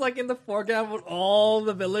 He's in the foreground with all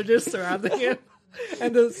the villagers surrounding him,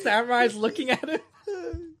 and the samurai's looking at him.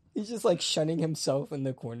 He's just shunning himself in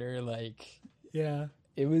the corner,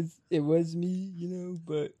 it was me,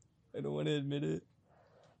 but I don't want to admit it.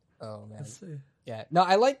 Oh man. Yeah. No,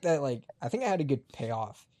 I like that. I think I had a good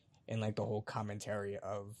payoff in the whole commentary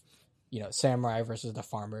of, samurai versus the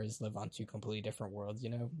farmers live on two completely different worlds,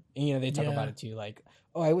 And, they talk about it too,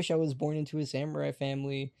 oh, I wish I was born into a samurai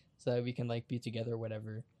family so that we can be together or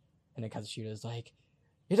whatever. And then Kazushito's like,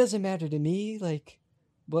 it doesn't matter to me,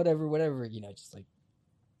 whatever, just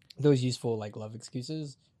those useful love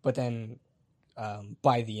excuses. But then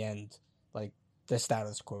by the end, the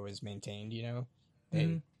status quo is maintained,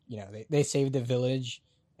 They they save the village,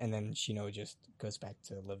 and then Shino just goes back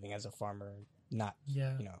to living as a farmer, not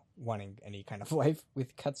wanting any kind of life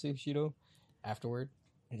with Katsushito afterward.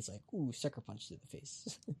 And it's like, ooh, sucker punch to the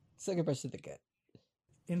face. Sucker punch to the gut.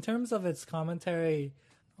 In terms of its commentary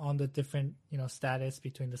on the different, status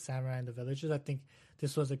between the samurai and the villagers, I think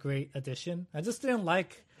this was a great addition. I just didn't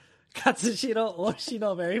like Katsushito or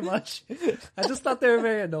Shino very much. I just thought they were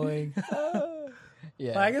very annoying.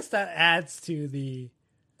 But I guess that adds to the...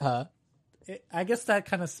 I guess that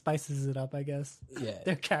kind of spices it up, I guess. Yeah.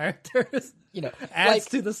 Their characters. Adds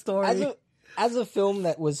to the story. As a film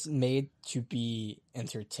that was made to be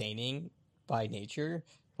entertaining by nature,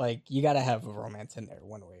 you gotta have a romance in there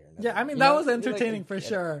one way or another. Yeah, I mean, that was entertaining for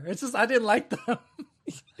sure. It's just, I didn't like them.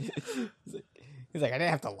 He's like, I didn't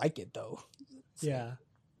have to like it, though. Yeah.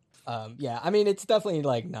 I mean, it's definitely,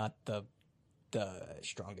 not the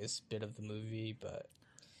strongest bit of the movie, but...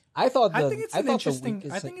 I think it's an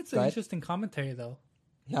interesting commentary, though.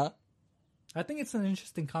 Huh? I think it's an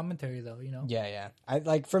interesting commentary, though. Yeah.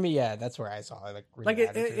 I for me, that's where I saw it.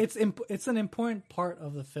 It's an important part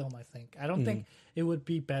of the film. I think. I don't think it would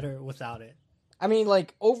be better without it. I mean,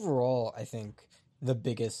 overall, I think the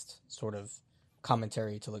biggest sort of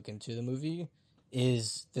commentary to look into the movie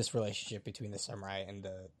is this relationship between the samurai and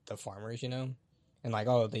the farmers. And the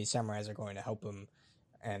samurais are going to help him,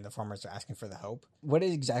 and the farmers are asking for the help. What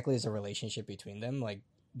exactly is the relationship between them?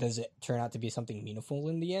 does it turn out to be something meaningful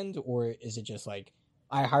in the end, or is it just like,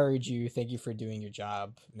 I hired you, thank you for doing your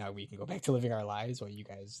job, now we can go back to living our lives while you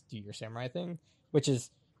guys do your samurai thing, which is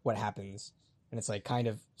what happens, and it's like kind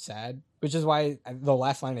of sad, which is why the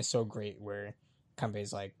last line is so great, where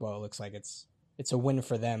Kanbei's like, well, it looks like it's a win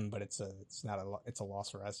for them, but it's not it's a loss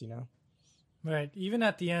for us, you know? Right. Even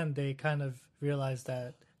at the end, they kind of realize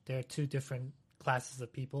that there are two different classes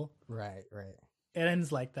of people. Right. It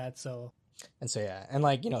ends like that, so. And so yeah, and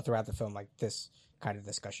like, you know, throughout the film, like this kind of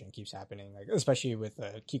discussion keeps happening, like especially with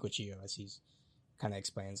Kikuchiyo, as he's kind of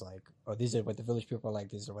explains like, oh, these are what the village people are like,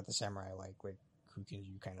 these are what the samurai are like who can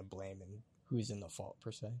you kind of blame and who's in the fault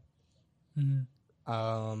per se.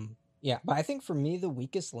 Mm-hmm. Yeah, but I think for me the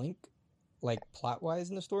weakest link, like plot wise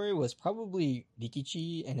in the story, was probably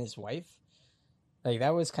Rikichi and his wife. Like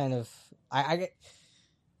that was kind of I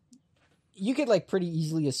you could like pretty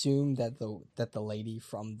easily assume that the lady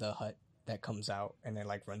from the hut that comes out and then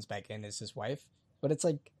like runs back in is his wife, but it's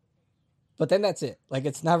like, but then that's it. Like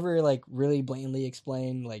it's never like really blatantly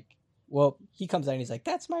explained. Like, well, he comes out and he's like,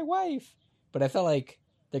 "That's my wife," but I felt like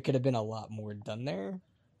there could have been a lot more done there.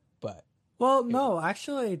 But well, no,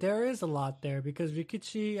 actually, there is a lot there because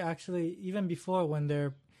Rikichi actually, even before when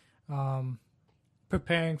they're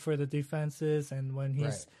preparing for the defenses and when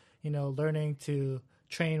he's learning to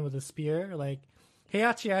train with a spear, like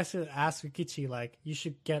Heihachi actually asks Rikichi like, you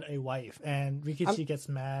should get a wife, and Rikichi gets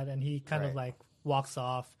mad and he kind of like walks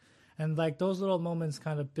off, and like those little moments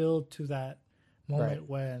kind of build to that moment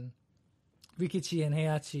when Rikichi and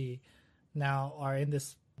Heihachi now are in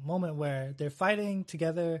this moment where they're fighting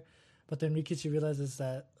together, but then Rikichi realizes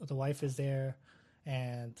that the wife is there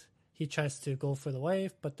and he tries to go for the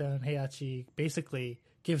wife, but then Heihachi basically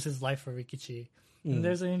gives his life for Rikichi. And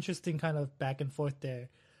there's an interesting kind of back and forth there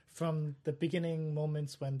from the beginning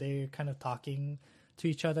moments when they're kind of talking to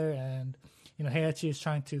each other, and Heihachi is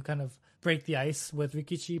trying to kind of break the ice with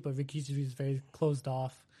Rikichi, but Rikichi is very closed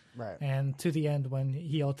off. Right. And to the end when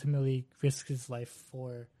he ultimately risks his life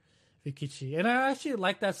for Rikichi. And I actually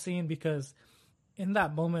like that scene because in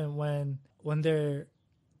that moment when they're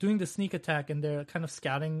doing the sneak attack and they're kind of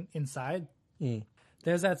scouting inside,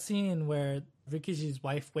 there's that scene where Rikichi's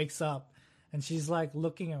wife wakes up and she's like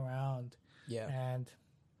looking around. Yeah. And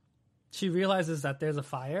she realizes that there's a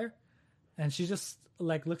fire and she just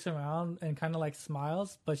like looks around and kind of like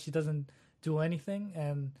smiles, but she doesn't do anything.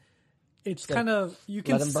 And it's kind of, you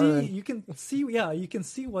can see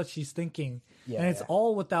what she's thinking. Yeah, and it's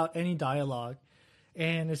all without any dialogue.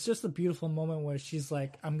 And it's just a beautiful moment where she's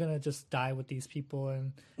like, I'm going to just die with these people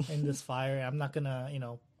and in this fire. I'm not going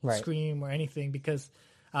to, scream or anything because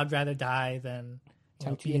I'd rather die than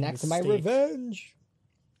time to enact my revenge.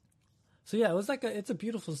 So yeah, it was like it's a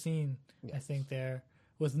beautiful scene, I think, there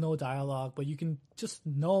with no dialogue, but you can just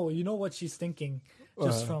know what she's thinking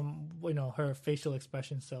just from her facial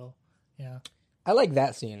expression. So yeah, I like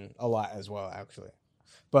that scene a lot as well, actually.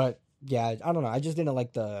 But yeah, I don't know. I just didn't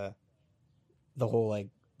like the whole like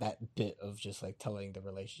that bit of just like telling the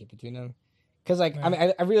relationship between them, because like I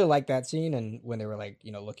mean I really like that scene, and when they were like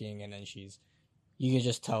looking, and then you can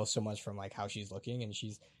just tell so much from like how she's looking, and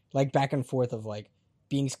she's like back and forth of like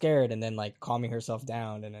being scared and then like calming herself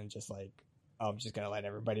down and then just like, oh, I'm just gonna let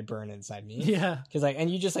everybody burn inside me. Yeah, because like,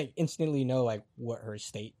 and you just like instantly know like what her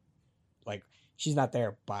state, like she's not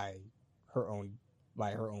there by her own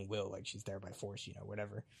will, like she's there by force,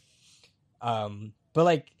 whatever. But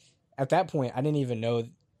like at that point I didn't even know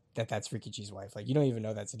that that's Rikichi's wife. Like you don't even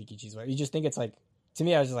know that's Rikichi's wife. You just think it's like, to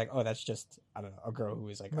me I was just like, oh, that's just, I don't know, a girl who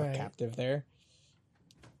is like a captive there.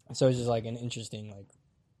 So it's just like an interesting like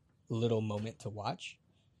little moment to watch.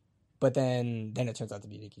 But then it turns out to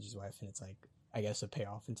be Rikichi's wife, and it's like, I guess, a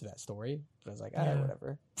payoff into that story. But I was like,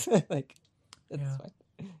 whatever. Like, that's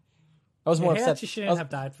fine. I was more upset. Heihachi shouldn't have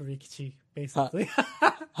died for Rikichi, basically.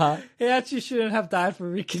 Heihachi shouldn't have died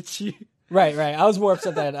for Rikichi. Right. I was more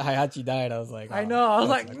upset that Heihachi died. I was like, I know. I was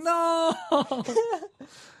like, no!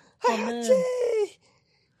 Heihachi!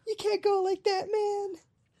 You can't go like that, man.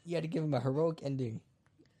 You had to give him a heroic ending.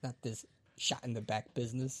 Not this shot in the back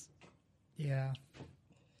business. Yeah.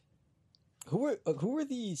 Who were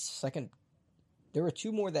the second? There were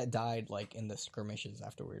two more that died like in the skirmishes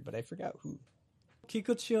afterward, but I forgot who.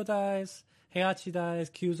 Kikuchiyo dies, Heihachi dies,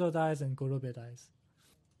 Kyuzo dies, and Gorobe dies.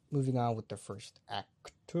 Moving on with the first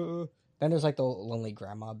act. Then there's like the lonely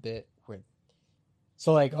grandma bit where,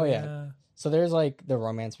 so like so there's like the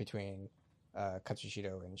romance between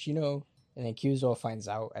Katsushiro and Shino, and then Kyuzo finds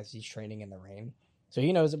out as he's training in the rain, so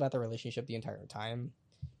he knows about the relationship the entire time,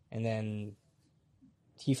 and then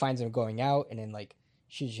he finds him going out, and then like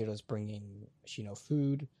Shichiro's bringing Shino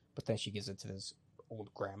food, but then she gives it to this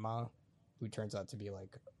old grandma, who turns out to be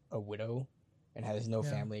like a widow and has no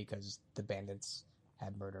family because the bandits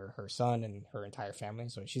had murdered her son and her entire family.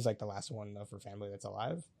 So she's like the last one of her family that's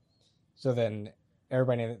alive. So then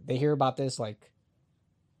everybody, they hear about this like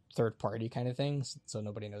third party kind of things, so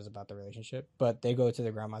nobody knows about the relationship. But they go to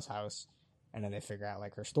the grandma's house, and then they figure out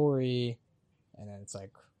like her story, and then it's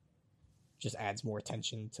like just adds more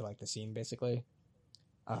tension to like the scene basically.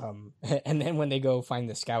 And then when they go find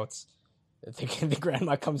the scouts, the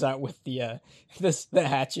grandma comes out with the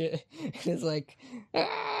hatchet and is like,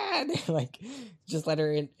 ah! They like just let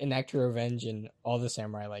her enact her revenge, and all the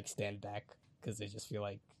samurai like stand back because they just feel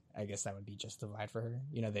like, I guess that would be justified for her.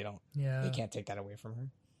 You know, they can't take that away from her.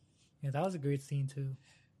 Yeah, that was a great scene too.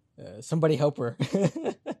 Somebody help her.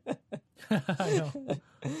 I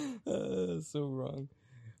know. So wrong.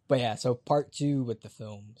 But yeah, so part 2 with the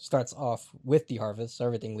film starts off with the harvest. So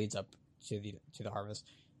everything leads up to the harvest.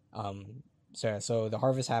 So the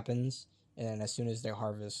harvest happens, and then as soon as they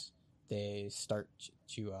harvest, they start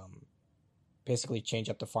to basically change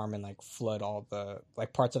up the farm and like flood all the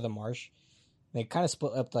like parts of the marsh. They kind of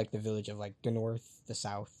split up like the village of like the north, the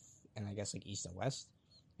south, and I guess like east and west.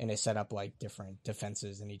 And they set up like different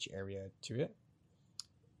defenses in each area to it.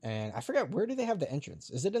 And I forgot, where do they have the entrance?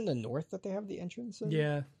 Is it in the north that they have the entrance in?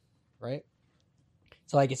 Yeah. Right?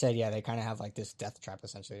 So like I said, yeah, they kind of have like this death trap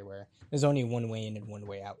essentially where there's only one way in and one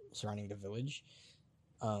way out surrounding the village.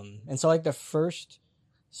 And so like the first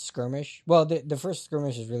skirmish, well, the first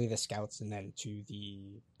skirmish is really the scouts, and then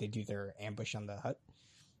they do their ambush on the hut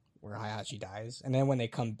where Heihachi dies. And then when they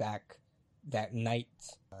come back that night,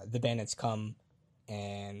 the bandits come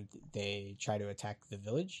and they try to attack the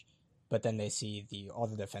village, but then they see all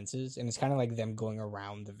the defenses, and it's kind of like them going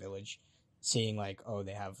around the village, seeing like, oh,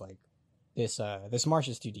 they have like this marsh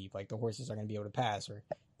is too deep, like the horses are going to be able to pass, or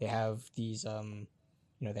they have these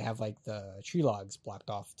they have like the tree logs blocked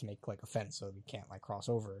off to make like a fence so we can't like cross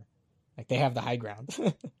over, like they have the high ground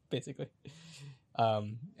basically.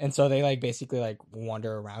 And so they like basically like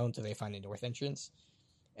wander around until they find the north entrance,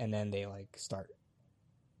 and then they like start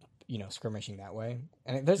skirmishing that way.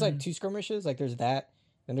 And there's like 2 skirmishes, like there's that,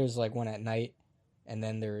 then there's like one at night, and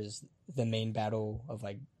then there's the main battle of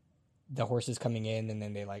like the horses coming in, and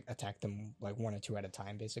then they like attack them like 1 or 2 at a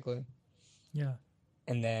time basically. Yeah.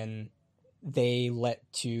 And then they let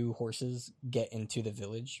 2 horses get into the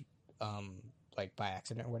village like by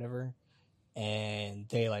accident or whatever, and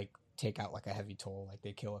they like take out like a heavy toll, like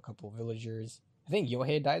they kill a couple of villagers. I think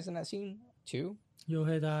Yohei dies in that scene too.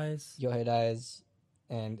 Yohei dies.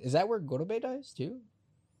 And is that where Gorobe dies too?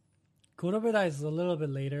 Gorobe dies a little bit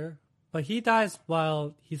later, but he dies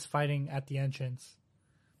while he's fighting at the entrance.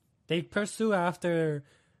 They pursue after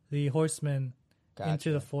the horsemen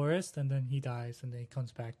into the forest, and then he dies, and then he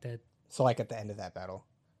comes back dead. So like at the end of that battle.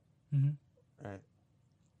 Mm-hmm. Right.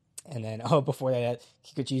 And then, before that,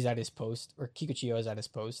 Kikuchi's at his post, or Kikuchiyo is at his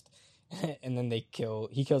post, and then he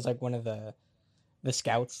kills like one of the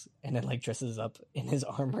scouts, and then like dresses up in his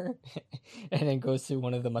armor and then goes to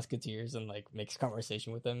one of the musketeers and like makes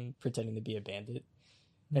conversation with them, pretending to be a bandit,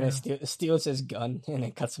 and then steals his gun and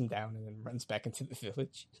then cuts him down and then runs back into the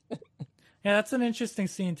village. Yeah, that's an interesting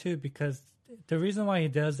scene too, because the reason why he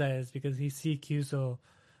does that is because he sees Kyuzo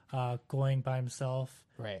going by himself,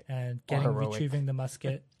 right, and retrieving the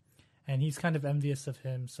musket, and he's kind of envious of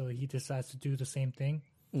him, so he decides to do the same thing.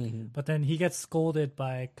 Mm-hmm. But then he gets scolded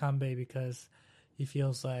by Kanbei because he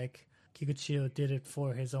feels like Kikuchiyo did it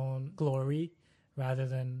for his own glory rather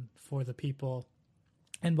than for the people.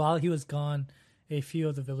 And while he was gone, a few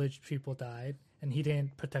of the village people died, and he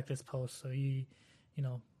didn't protect his post, so he,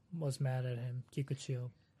 was mad at him, Kikuchiyo.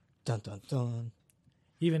 Dun dun dun.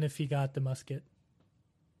 Even if he got the musket.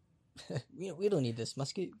 We don't need this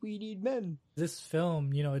musket. We need men. This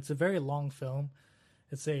film, it's a very long film.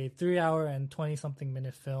 It's a 3-hour and 20-something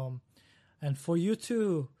minute film. And for you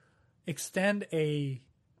to extend a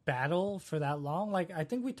battle for that long, like I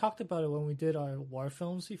think we talked about it when we did our war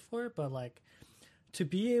films before, but like to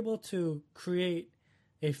be able to create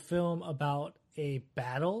a film about a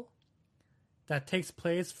battle that takes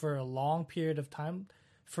place for a long period of time,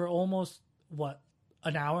 for almost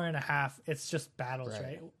an hour and a half, it's just battles,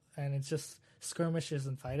 right? And it's just skirmishes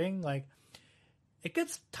and fighting. Like, it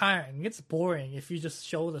gets tiring, it gets boring if you just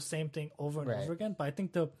show the same thing over and over again. But I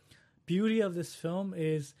think the beauty of this film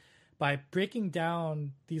is by breaking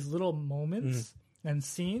down these little moments and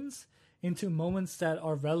scenes into moments that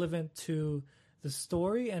are relevant to the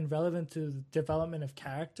story and relevant to the development of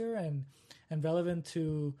character and relevant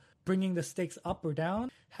to bringing the stakes up or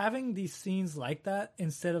down. Having these scenes like that,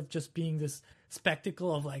 instead of just being this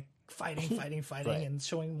spectacle of like fighting and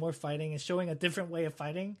showing more fighting and showing a different way of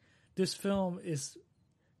fighting, this film is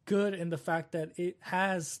good in the fact that it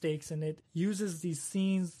has stakes and it uses these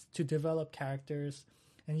scenes to develop characters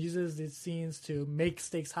and uses these scenes to make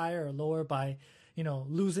stakes higher or lower by,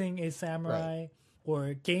 losing a samurai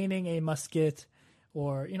or gaining a musket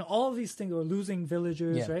or, all of these things, or losing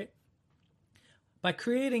villagers, right? By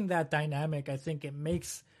creating that dynamic, I think it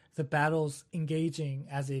makes the battles engaging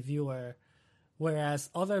as a viewer. Whereas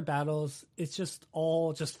other battles, it's just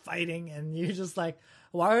all just fighting, and you're just like,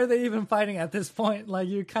 why are they even fighting at this point? Like,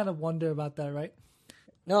 you kind of wonder about that, right?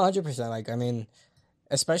 No, 100%. Like, I mean,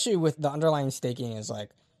 especially with the underlying staking is like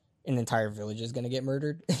an entire village is going to get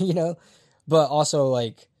murdered, But also,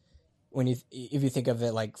 like, if you think of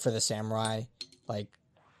it, like, for the samurai, like,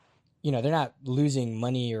 they're not losing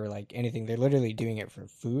money or like anything. They're literally doing it for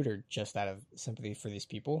food or just out of sympathy for these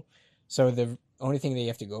people. So the only thing they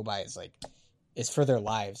have to go by is for their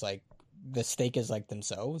lives. Like, the stake is like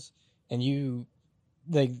themselves, and you,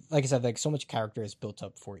 like I said, like, so much character is built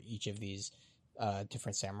up for each of these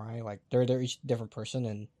different samurai. Like, they're each different person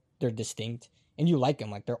and they're distinct, and you like them.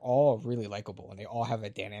 Like, they're all really likable and they all have a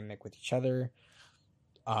dynamic with each other.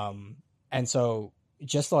 And so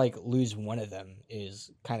just to, like, lose one of them is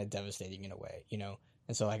kind of devastating in a way,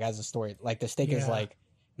 And so, like, as a story, like, the stake is like,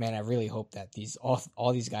 man, I really hope that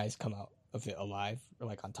all these guys come out of it alive or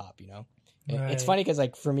like on top, Right. It's funny because,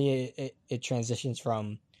 like, for me, it transitions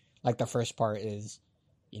from, like, the first part is,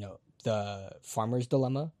 the farmer's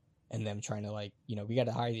dilemma and them trying to, like, we got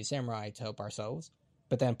to hire these samurai to help ourselves.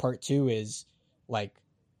 But then part 2 is, like,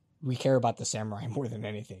 we care about the samurai more than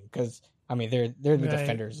anything because, I mean, they're the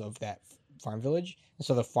defenders of that farm village. And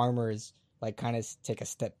so the farmers, like, kind of take a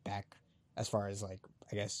step back as far as, like,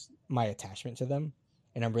 I guess my attachment to them.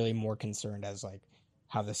 And I'm really more concerned as, like,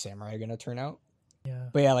 how the samurai are going to turn out. Yeah.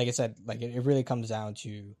 But yeah, like I said, like, it really comes down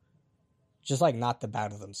to just, like, not the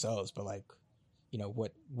battle themselves, but, like,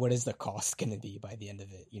 what is the cost going to be by the end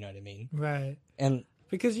of it? You know what I mean? Right. And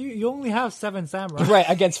because you only have 7 samurai. Right,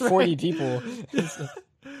 against 40 people.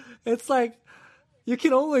 It's like, you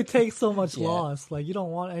can only take so much loss. Like, you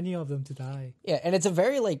don't want any of them to die. Yeah, and it's a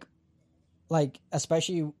very, like,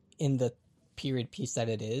 especially in the period piece that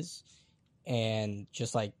it is, and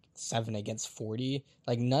just, like, 7 against 40,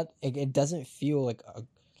 like, it doesn't feel like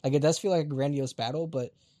it does feel like a grandiose battle,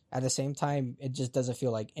 but at the same time, it just doesn't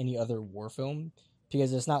feel like any other war film,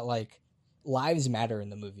 because it's not like lives matter in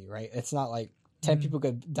the movie, right? It's not like 10 people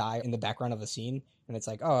could die in the background of a scene, and it's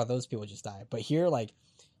like, oh, those people just die. But here, like,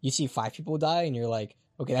 you see 5 people die, and you're like,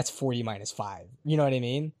 okay, that's 40 minus 5. You know what I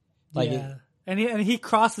mean? Like, yeah. And he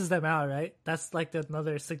crosses them out, right? That's, like,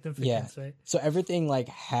 another significance, right? So everything, like,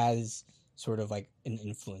 has sort of, like, an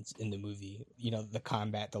influence in the movie. The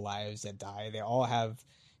combat, the lives that die, they all have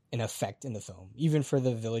an effect in the film. Even for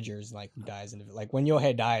the villagers, like, who dies. Like, when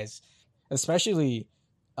Yohei dies, especially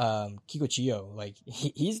Kikuchiyo, like,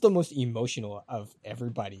 he's the most emotional of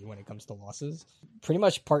everybody when it comes to losses. Pretty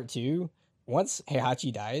much part 2, once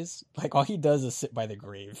Heihachi dies, like, all he does is sit by the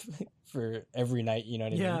grave for every night, you know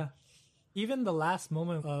what I mean? Yeah. Even the last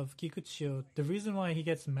moment of Kikuchiyo, the reason why he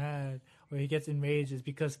gets mad or he gets enraged is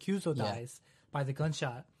because Kyuzo dies by the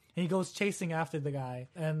gunshot. And he goes chasing after the guy,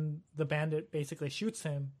 and the bandit basically shoots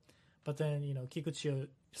him, but then, Kikuchiyo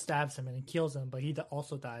stabs him and he kills him, but he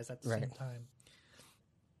also dies at the same time.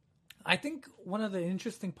 I think one of the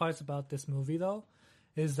interesting parts about this movie, though,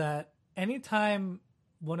 is that anytime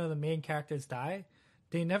one of the main characters die,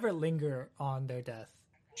 they never linger on their death.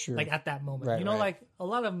 Sure. Like, at that moment, Right. like a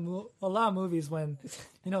lot of movies when,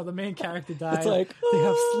 the main character dies, It's like, they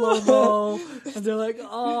have slow-mo and they're like,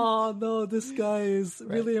 oh no, this guy is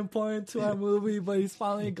really important to our movie, but he's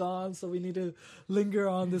finally gone, so we need to linger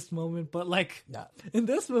on this moment. But, like, in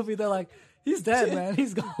this movie, they're like, he's dead, man,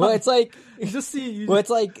 he's gone. Well, it's like, you just see. Well, it's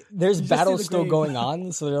like there's you just battles see the still grave. going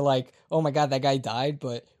on, so they're like, "Oh my god, that guy died,"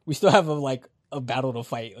 but we still have a battle to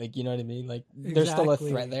fight. Like, you know what I mean? Like, there's still a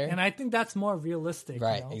threat there, and I think that's more realistic.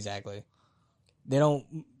 right? Exactly. They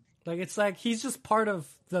don't like. It's like he's just part of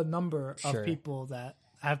the number Sure. of people that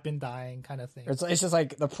have been dying, kind of thing. It's just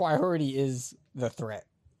like the priority is the threat.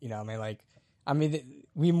 You know,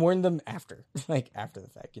 we mourn them after, like, after the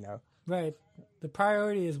fact. Right. The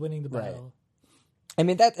priority is winning the battle. I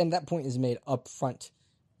mean, that point is made up front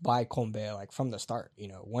by Konbe, like, from the start.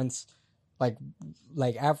 Once,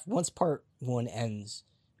 once part 1 ends,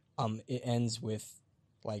 it ends with,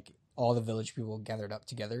 like, all the village people gathered up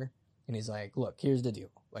together, and he's like, "Look, here's the deal.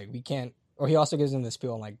 Like, we can't." Or he also gives them the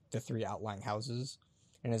spiel on, like, the 3 outlying houses,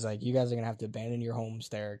 and it's like, "You guys are gonna have to abandon your homes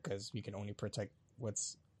there because we can only protect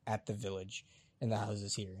what's at the village and the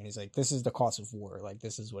houses here." And he's like, "This is the cost of war. Like,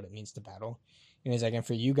 this is what it means to battle." And he's like, "And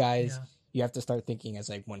for you guys." You have to start thinking as,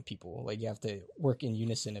 like, one people. Like, you have to work in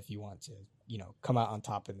unison if you want to, come out on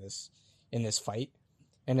top in this fight.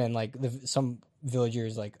 And then like some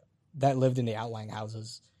villagers like that lived in the outlying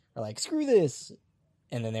houses are like, screw this,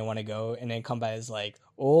 and then they want to go, and then Kambaya is like,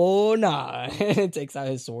 oh nah, and takes out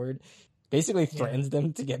his sword, basically threatens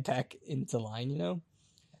them to get back into line.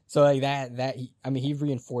 So like he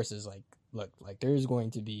reinforces like, look, like there's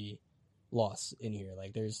going to be loss in here,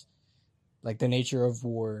 like there's like the nature of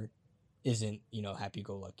war isn't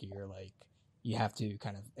happy-go-lucky, or like you have to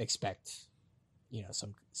kind of expect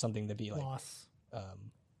something to be like loss,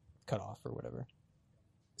 cut off or whatever.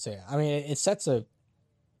 So yeah, I mean it sets a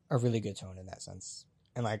really good tone in that sense.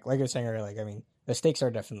 And like I was saying earlier, like I mean the stakes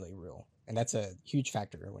are definitely real, and that's a huge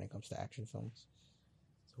factor when it comes to action films.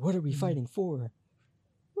 So what are we fighting for?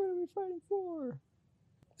 What are we fighting for?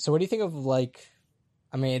 So what do you think of like,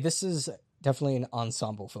 I mean, this is definitely an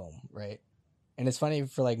ensemble film, right? And it's funny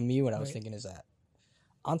for like me, what I was thinking is that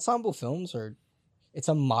ensemble films it's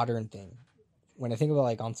a modern thing. When I think about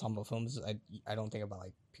like ensemble films, I don't think about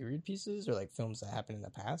like period pieces or like films that happened in the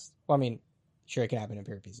past. Well, I mean, sure, it can happen in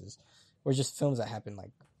period pieces, or just films that happen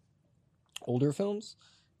like older films.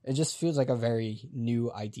 It just feels like a very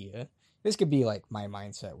new idea. This could be like my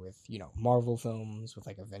mindset with Marvel films, with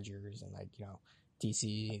like Avengers and like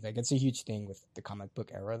DC. Like it's a huge thing with the comic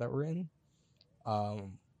book era that we're in.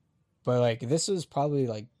 But like this is probably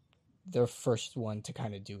like the first one to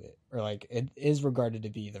kind of do it, or like it is regarded to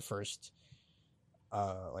be the first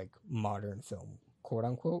like modern film, quote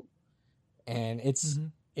unquote. And it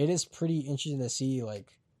is pretty interesting to see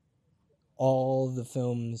like all the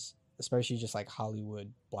films, especially just like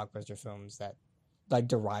Hollywood blockbuster films that like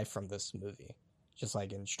derive from this movie, just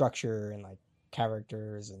like in structure and like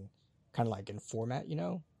characters and kind of like in format.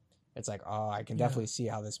 It's like, oh, I can definitely see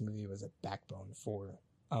how this movie was a backbone for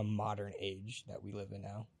a modern age that we live in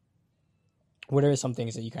now. What are some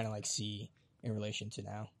things that you kind of like see in relation to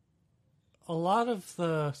now? A lot of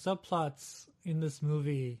the subplots in this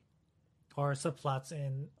movie are subplots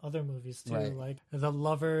in other movies too, right. Like the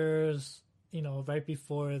lovers, right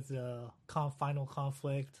before the final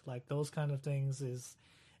conflict, like those kind of things is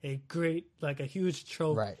a great, like a huge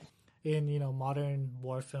trope right. in, modern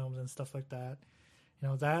war films and stuff like that.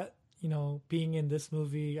 That, being in this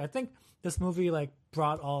movie, I think this movie like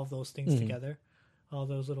brought all of those things together, all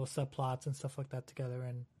those little subplots and stuff like that together,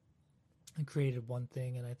 and created one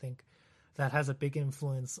thing. And I think that has a big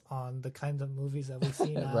influence on the kinds of movies that we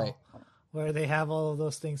see now, right. where they have all of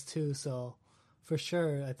those things too. So for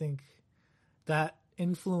sure, I think that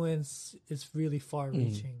influence is really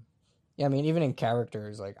far-reaching. Yeah, I mean, even in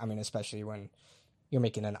characters, like, I mean, especially when you're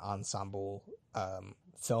making an ensemble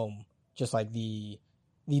film, just like the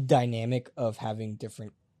dynamic of having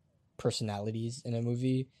different personalities in a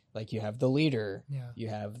movie. Like you have the leader, you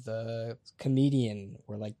have the comedian,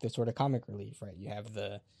 or like the sort of comic relief, right? You have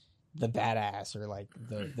the badass, or like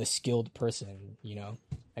the skilled person,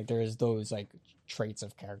 like there's those like traits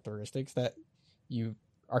of characteristics that you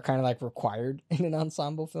are kind of like required in an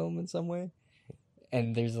ensemble film in some way.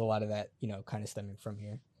 And there's a lot of that, kind of stemming from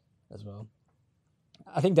here as well.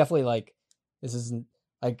 I think definitely like this isn't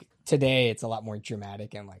like today it's a lot more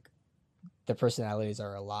dramatic, and like the personalities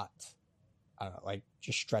are a lot, I don't know, like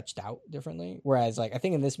just stretched out differently. Whereas like I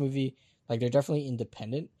think in this movie, like they're definitely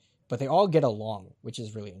independent, but they all get along, which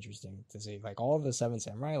is really interesting to see. Like all of the Seven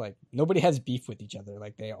Samurai, like nobody has beef with each other.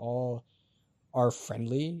 Like they all are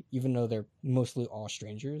friendly, even though they're mostly all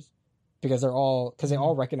strangers, because they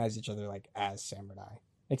all recognize each other like as samurai,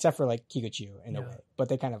 except for like Kikuchiyo in a way, but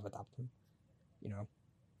they kind of adopt them,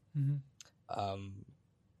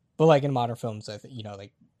 But like in modern films, I think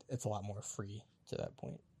like it's a lot more free to that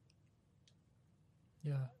point.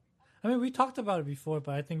 Yeah, I mean we talked about it before,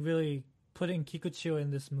 but I think really putting Kikuchiyo in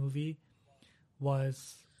this movie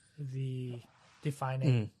was the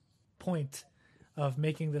defining point of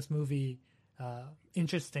making this movie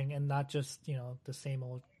interesting, and not just the same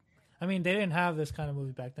old. I mean, they didn't have this kind of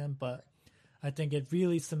movie back then, but I think it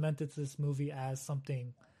really cemented this movie as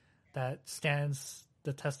something that stands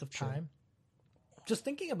the test of time. Just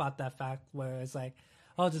thinking about that fact, where it's like,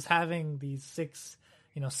 oh, just having these 6,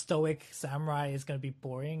 stoic samurai is going to be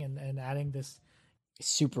boring, and adding this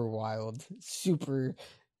super wild, super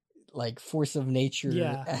like force of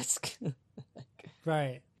nature-esque.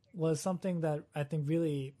 Right. Was something that I think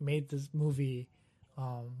really made this movie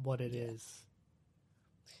what it is.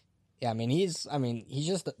 Yeah, I mean he's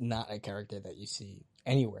just not a character that you see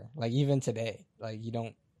anywhere. Like even today, like you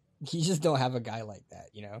just don't have a guy like that,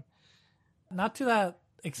 Not to that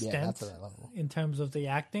extent, not to that level. In terms of the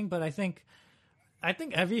acting, but I think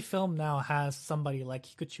every film now has somebody like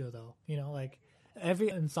Kikuchiyo, though. Like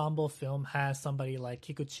every ensemble film has somebody like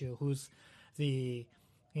Kikuchiyo, who's the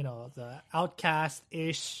the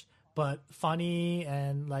outcast-ish but funny,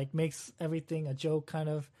 and like makes everything a joke kind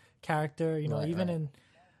of character. Even in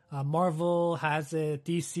Marvel has it,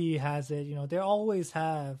 DC has it. They always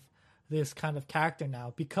have this kind of character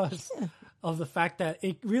now because of the fact that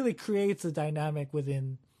it really creates a dynamic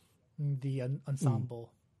within the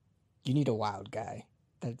ensemble. You need a wild guy.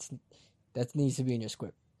 That needs to be in your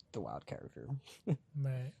script. The wild character.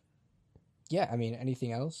 Right. Yeah, I mean,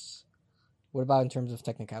 anything else? What about in terms of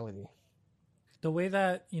technicality? The way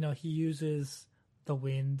that he uses the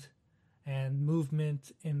wind and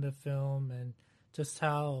movement in the film, and just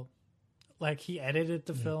how like he edited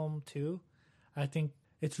the film too. I think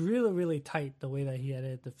it's really, really tight the way that he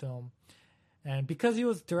edited the film. And because he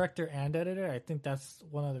was director and editor, I think that's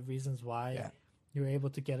one of the reasons why you were able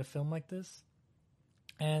to get a film like this.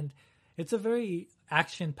 And it's a very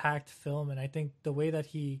action-packed film, and I think the way that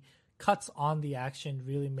he cuts on the action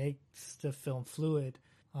really makes the film fluid.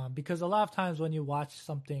 Because a lot of times when you watch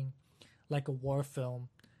something like a war film,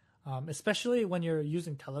 especially when you're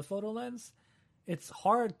using telephoto lens, it's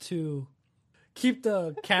hard to keep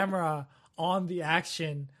the camera on the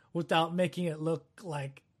action without making it look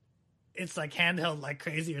like it's like handheld like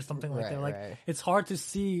crazy or something like that. Like it's hard to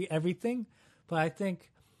see everything, but I think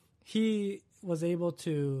he was able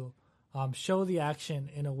to show the action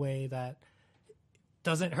in a way that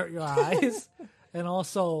doesn't hurt your eyes and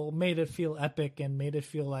also made it feel epic and made it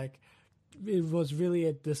feel like it was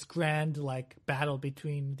really this grand like battle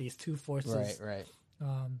between these two forces. Right.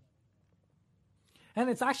 And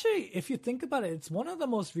it's actually, if you think about it, it's one of the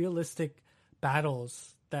most realistic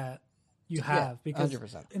battles that you have, because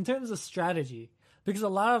 100%. in terms of strategy, because a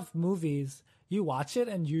lot of movies you watch it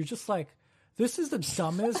and you're just like, this is the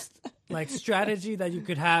dumbest like strategy that you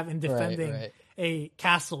could have in defending a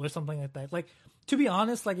castle or something like that. Like, to be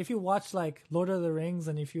honest, like if you watch like Lord of the Rings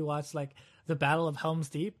and if you watch like the Battle of Helm's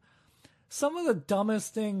Deep, some of the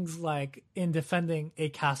dumbest things like in defending a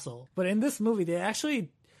castle. But in this movie, they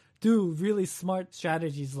actually do really smart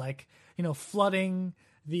strategies, like, flooding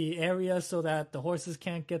the area so that the horses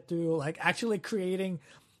can't get through, like actually creating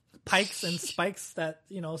pikes and spikes that,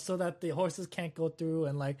 so that the horses can't go through,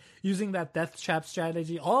 and like using that death trap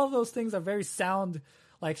strategy. All of those things are very sound,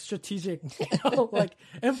 like strategic, like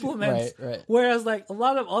implements. Right. Whereas like a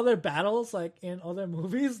lot of other battles, like in other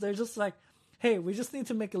movies, they're just like, hey, we just need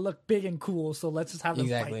to make it look big and cool, so let's just have them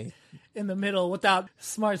fight in the middle without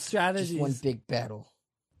smart strategies. Just one big battle.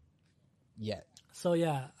 Yeah. So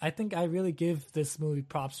yeah, I think I really give this movie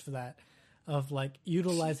props for that, of like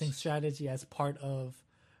utilizing strategy as part of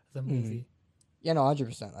the movie. Yeah, no,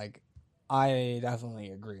 100%. Like, I definitely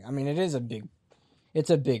agree. I mean, it's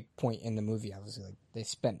a big point in the movie. Obviously, like they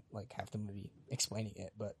spent like half the movie explaining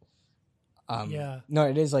it, but no,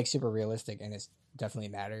 it is like super realistic, and it definitely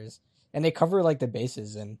matters. And they cover like the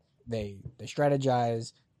bases, and they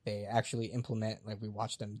strategize. They actually implement. Like, we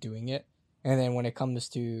watch them doing it. And then when it comes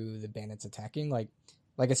to the bandits attacking, like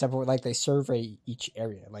I said before, like they survey each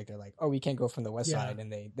area. Like, they're like, oh, we can't go from the west side,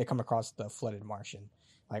 and they come across the flooded marsh, and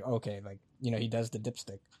like, okay, like, he does the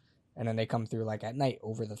dipstick, and then they come through like at night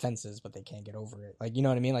over the fences, but they can't get over it. Like, you know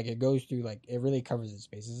what I mean? Like, it goes through, like, it really covers its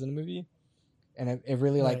bases in the movie, and it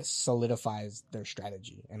really like solidifies their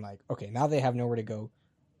strategy. And like, okay, now they have nowhere to go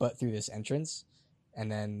but through this entrance,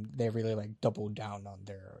 and then they really like doubled down on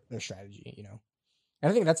their strategy, And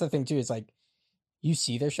I think that's the thing too, is like, you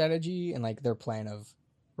see their strategy and like their plan of,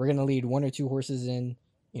 we're going to lead one or two horses in,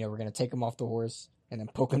 we're going to take them off the horse and then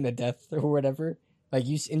poke them to death or whatever. Like,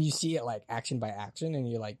 you see it like action by action, and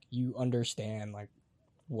you're like, you understand like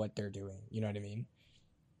what they're doing. You know what I mean?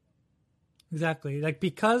 Exactly. Like,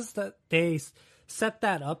 because that they set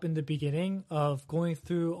that up in the beginning of going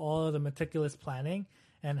through all of the meticulous planning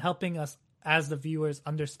and helping us as the viewers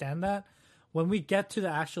understand that, when we get to the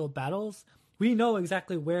actual battles, we know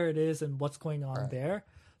exactly where it is and what's going on there,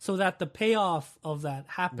 so that the payoff of that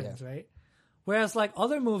happens, right? Whereas like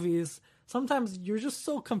other movies, sometimes you're just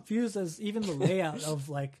so confused as even the layout of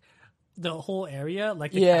like the whole area,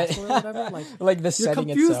 like the castle or whatever. Like, like the setting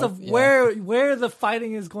you're confused itself, of where the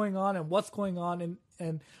fighting is going on and what's going on,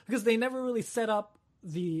 and because they never really set up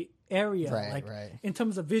the area in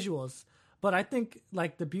terms of visuals. But I think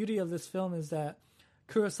like the beauty of this film is that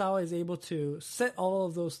Kurosawa is able to set all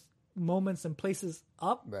of those moments and places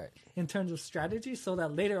up in terms of strategy, so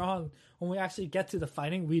that later on when we actually get to the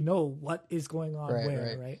fighting, we know what is going on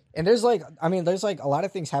right? And there's like a lot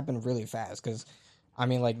of things happen really fast, because I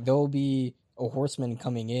mean, like, there'll be a horseman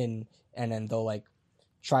coming in, and then they'll like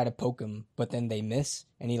try to poke him, but then they miss,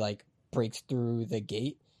 and he like breaks through the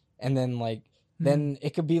gate, and then like then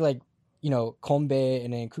it could be like Kombe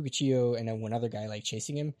and then Kukuchiyo and then one other guy like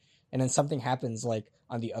chasing him, and then something happens like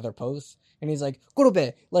on the other post, and he's like,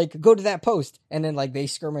 Kurobe, like go to that post, and then like they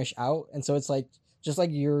skirmish out, and so it's like just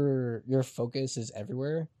like your focus is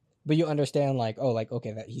everywhere, but you understand like, oh, like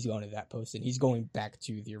okay, that he's going to that post and he's going back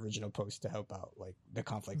to the original post to help out like the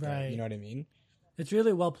conflict there. You know what I mean? It's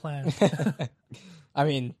really well planned. I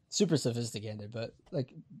mean, super sophisticated, but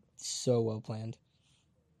like so well planned.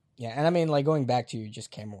 Yeah, and I mean, like going back to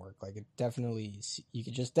just camera work, like it definitely you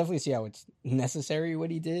could just definitely see how it's necessary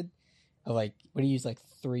what he did. Like when he used like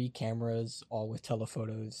 3 cameras all with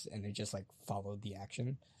telephotos, and they just like followed the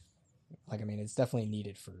action. Like I mean, it's definitely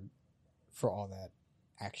needed for all that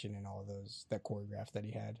action and all of those that choreograph that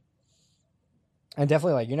he had. And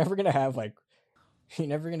definitely like you're never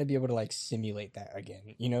gonna be able to like simulate that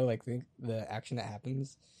again. Like the action that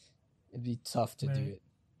happens, it'd be tough to do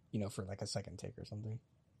it, for like a second take or something.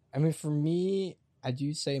 I mean, for me, I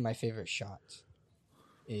do say my favorite shot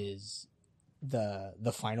is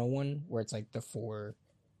the final one where it's like the 4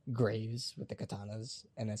 graves with the katanas,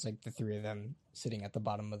 and it's like the 3 of them sitting at the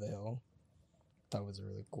bottom of the hill. I thought it was a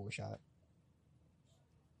really cool shot.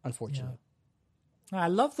 Unfortunate. Yeah. I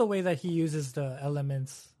love the way that he uses the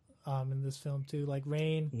elements in this film too, like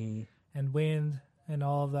rain and wind and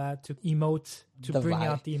all of that to emote, to bring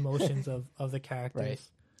out the emotions of the characters. Right.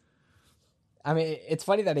 I mean, it's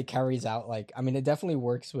funny that it carries out, like, I mean, it definitely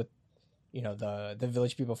works with, the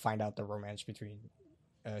village people find out the romance between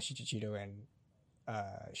Shichichiro and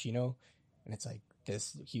Shino, and it's like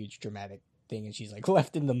this huge dramatic thing, and she's like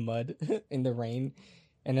left in the mud in the rain,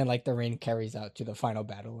 and then like the rain carries out to the final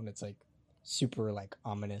battle, and it's like super like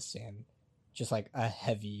ominous and just like a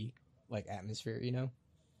heavy like atmosphere,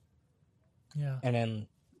 Yeah. And then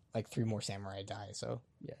like 3 more samurai die, so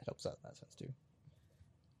yeah, it helps out in that sense too.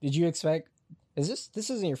 Did you expect? This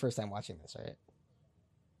isn't your first time watching this, right?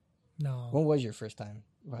 No. When was your first time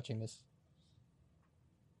watching this?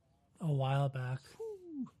 A while back.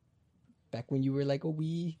 Back when you were like a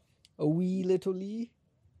wee little Lee?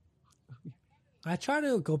 I try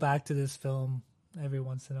to go back to this film every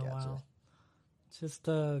once in a while. It's just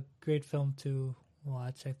a great film to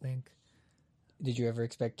watch, I think. Did you ever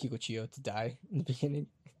expect Kikuchiyo to die in the beginning?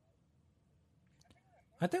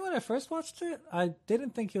 I think when I first watched it, I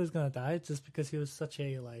didn't think he was going to die just because he was such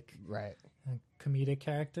a a comedic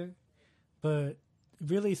character. But it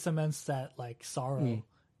really cements that like sorrow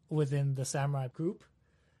within the samurai group,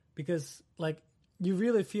 because like you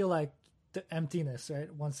really feel like the emptiness,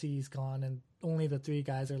 right? Once he's gone and only the 3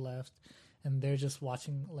 guys are left, and they're just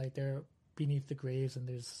watching, like they're beneath the graves and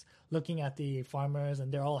they're just looking at the farmers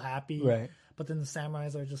and they're all happy. Right. But then the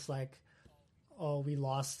samurais are just like, oh, we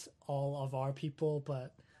lost all of our people,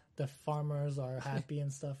 but the farmers are happy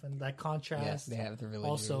and stuff. And that contrast, they have the villagers.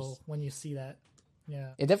 Also, when you see that,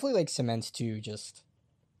 it definitely like cements to just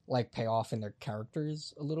like pay off in their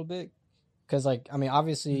characters a little bit. Because like, I mean,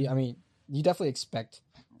 obviously, I mean, you definitely expect.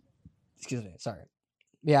 Excuse me, sorry.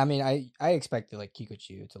 Yeah, I mean, I expected like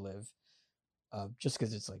Kikuchiyo to live, just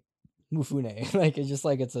because it's like Mufune, like it's just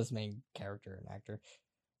like it's this main character and actor.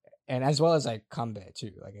 And as well as like Kanbei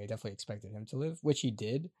too, like I definitely expected him to live, which he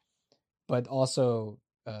did, but also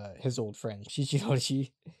his old friend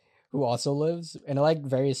Shichiroshi, who also lives, and it like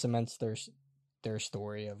very cements their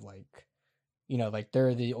story of like, like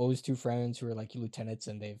they're the oldest 2 friends who are like lieutenants,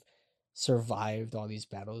 and they've survived all these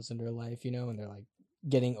battles in their life, and they're like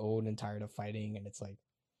getting old and tired of fighting, and it's like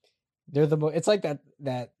they're it's like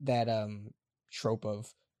that trope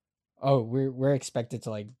of, oh, we're expected to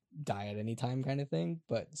like die at any time kind of thing,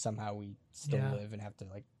 but somehow we still live and have to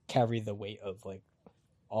like carry the weight of like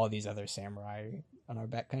all these other samurai on our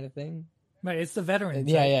back kind of thing. Right, it's the veteran.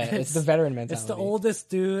 Yeah, it's the veteran mentality. It's the oldest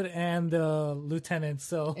dude and the lieutenant.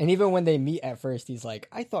 So, and even when they meet at first, he's like,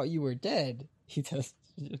 "I thought you were dead." He does,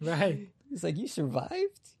 right? He's like, "You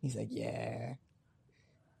survived?" He's like, "Yeah."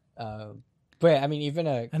 But I mean, even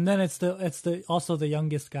and then it's also the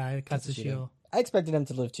youngest guy, Katsushiro. I expected him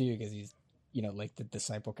to live too because he's, like the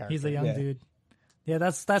disciple character. He's a young dude. Yeah,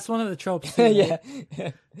 that's one of the tropes. Too, right? Yeah,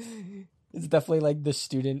 it's definitely like the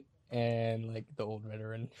student and like the old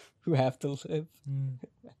veteran who have to live.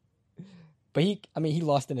 But he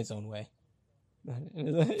lost in his own way.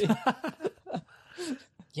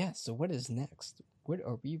 Yeah. So what is next? What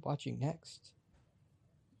are we watching next?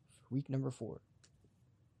 Week number 4.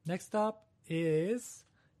 Next up is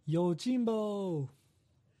Yojimbo.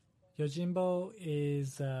 Yojimbo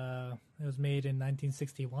is it was made in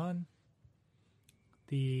 1961.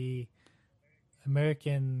 The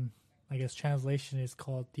American, I guess, translation is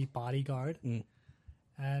called The Bodyguard,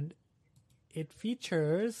 and it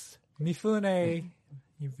features Mifune.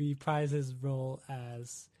 He reprises his role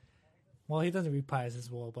as Well, he doesn't reprise his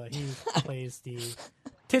role, but he plays the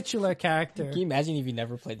titular character. Can you imagine if he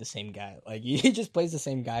never played the same guy? Like, he just plays the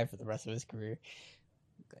same guy for the rest of his career.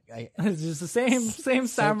 It's just the same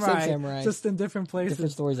samurai, just in different places.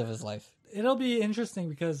 Different stories of his life. It'll be interesting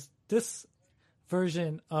because this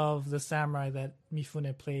version of the samurai that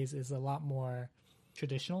Mifune plays is a lot more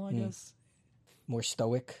traditional, I guess. More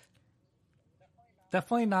stoic.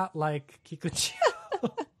 Definitely not like Kikuchi.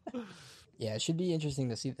 Yeah, it should be interesting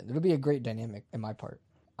to see them. It'll be a great dynamic in my part.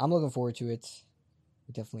 I'm looking forward to it.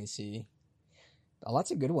 We definitely see lots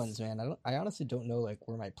of good ones, man. I honestly don't know like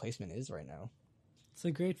where my placement is right now. It's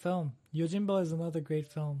a great film. Yojimbo is another great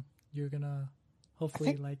film. You're gonna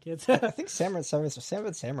hopefully like it. I think Seven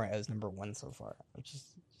Samurai is number 1 so far. Which is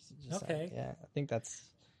just okay. Yeah, I think that's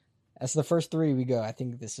the first 3 we go. I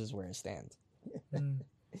think this is where it stands.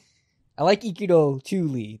 I like Ikido too,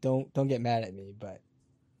 Lee. Don't get mad at me, but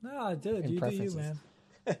no, dude, you do you, man.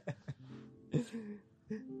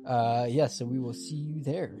 Yeah, so we will see you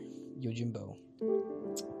there, Yojimbo.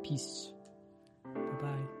 Peace.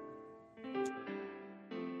 Bye-bye.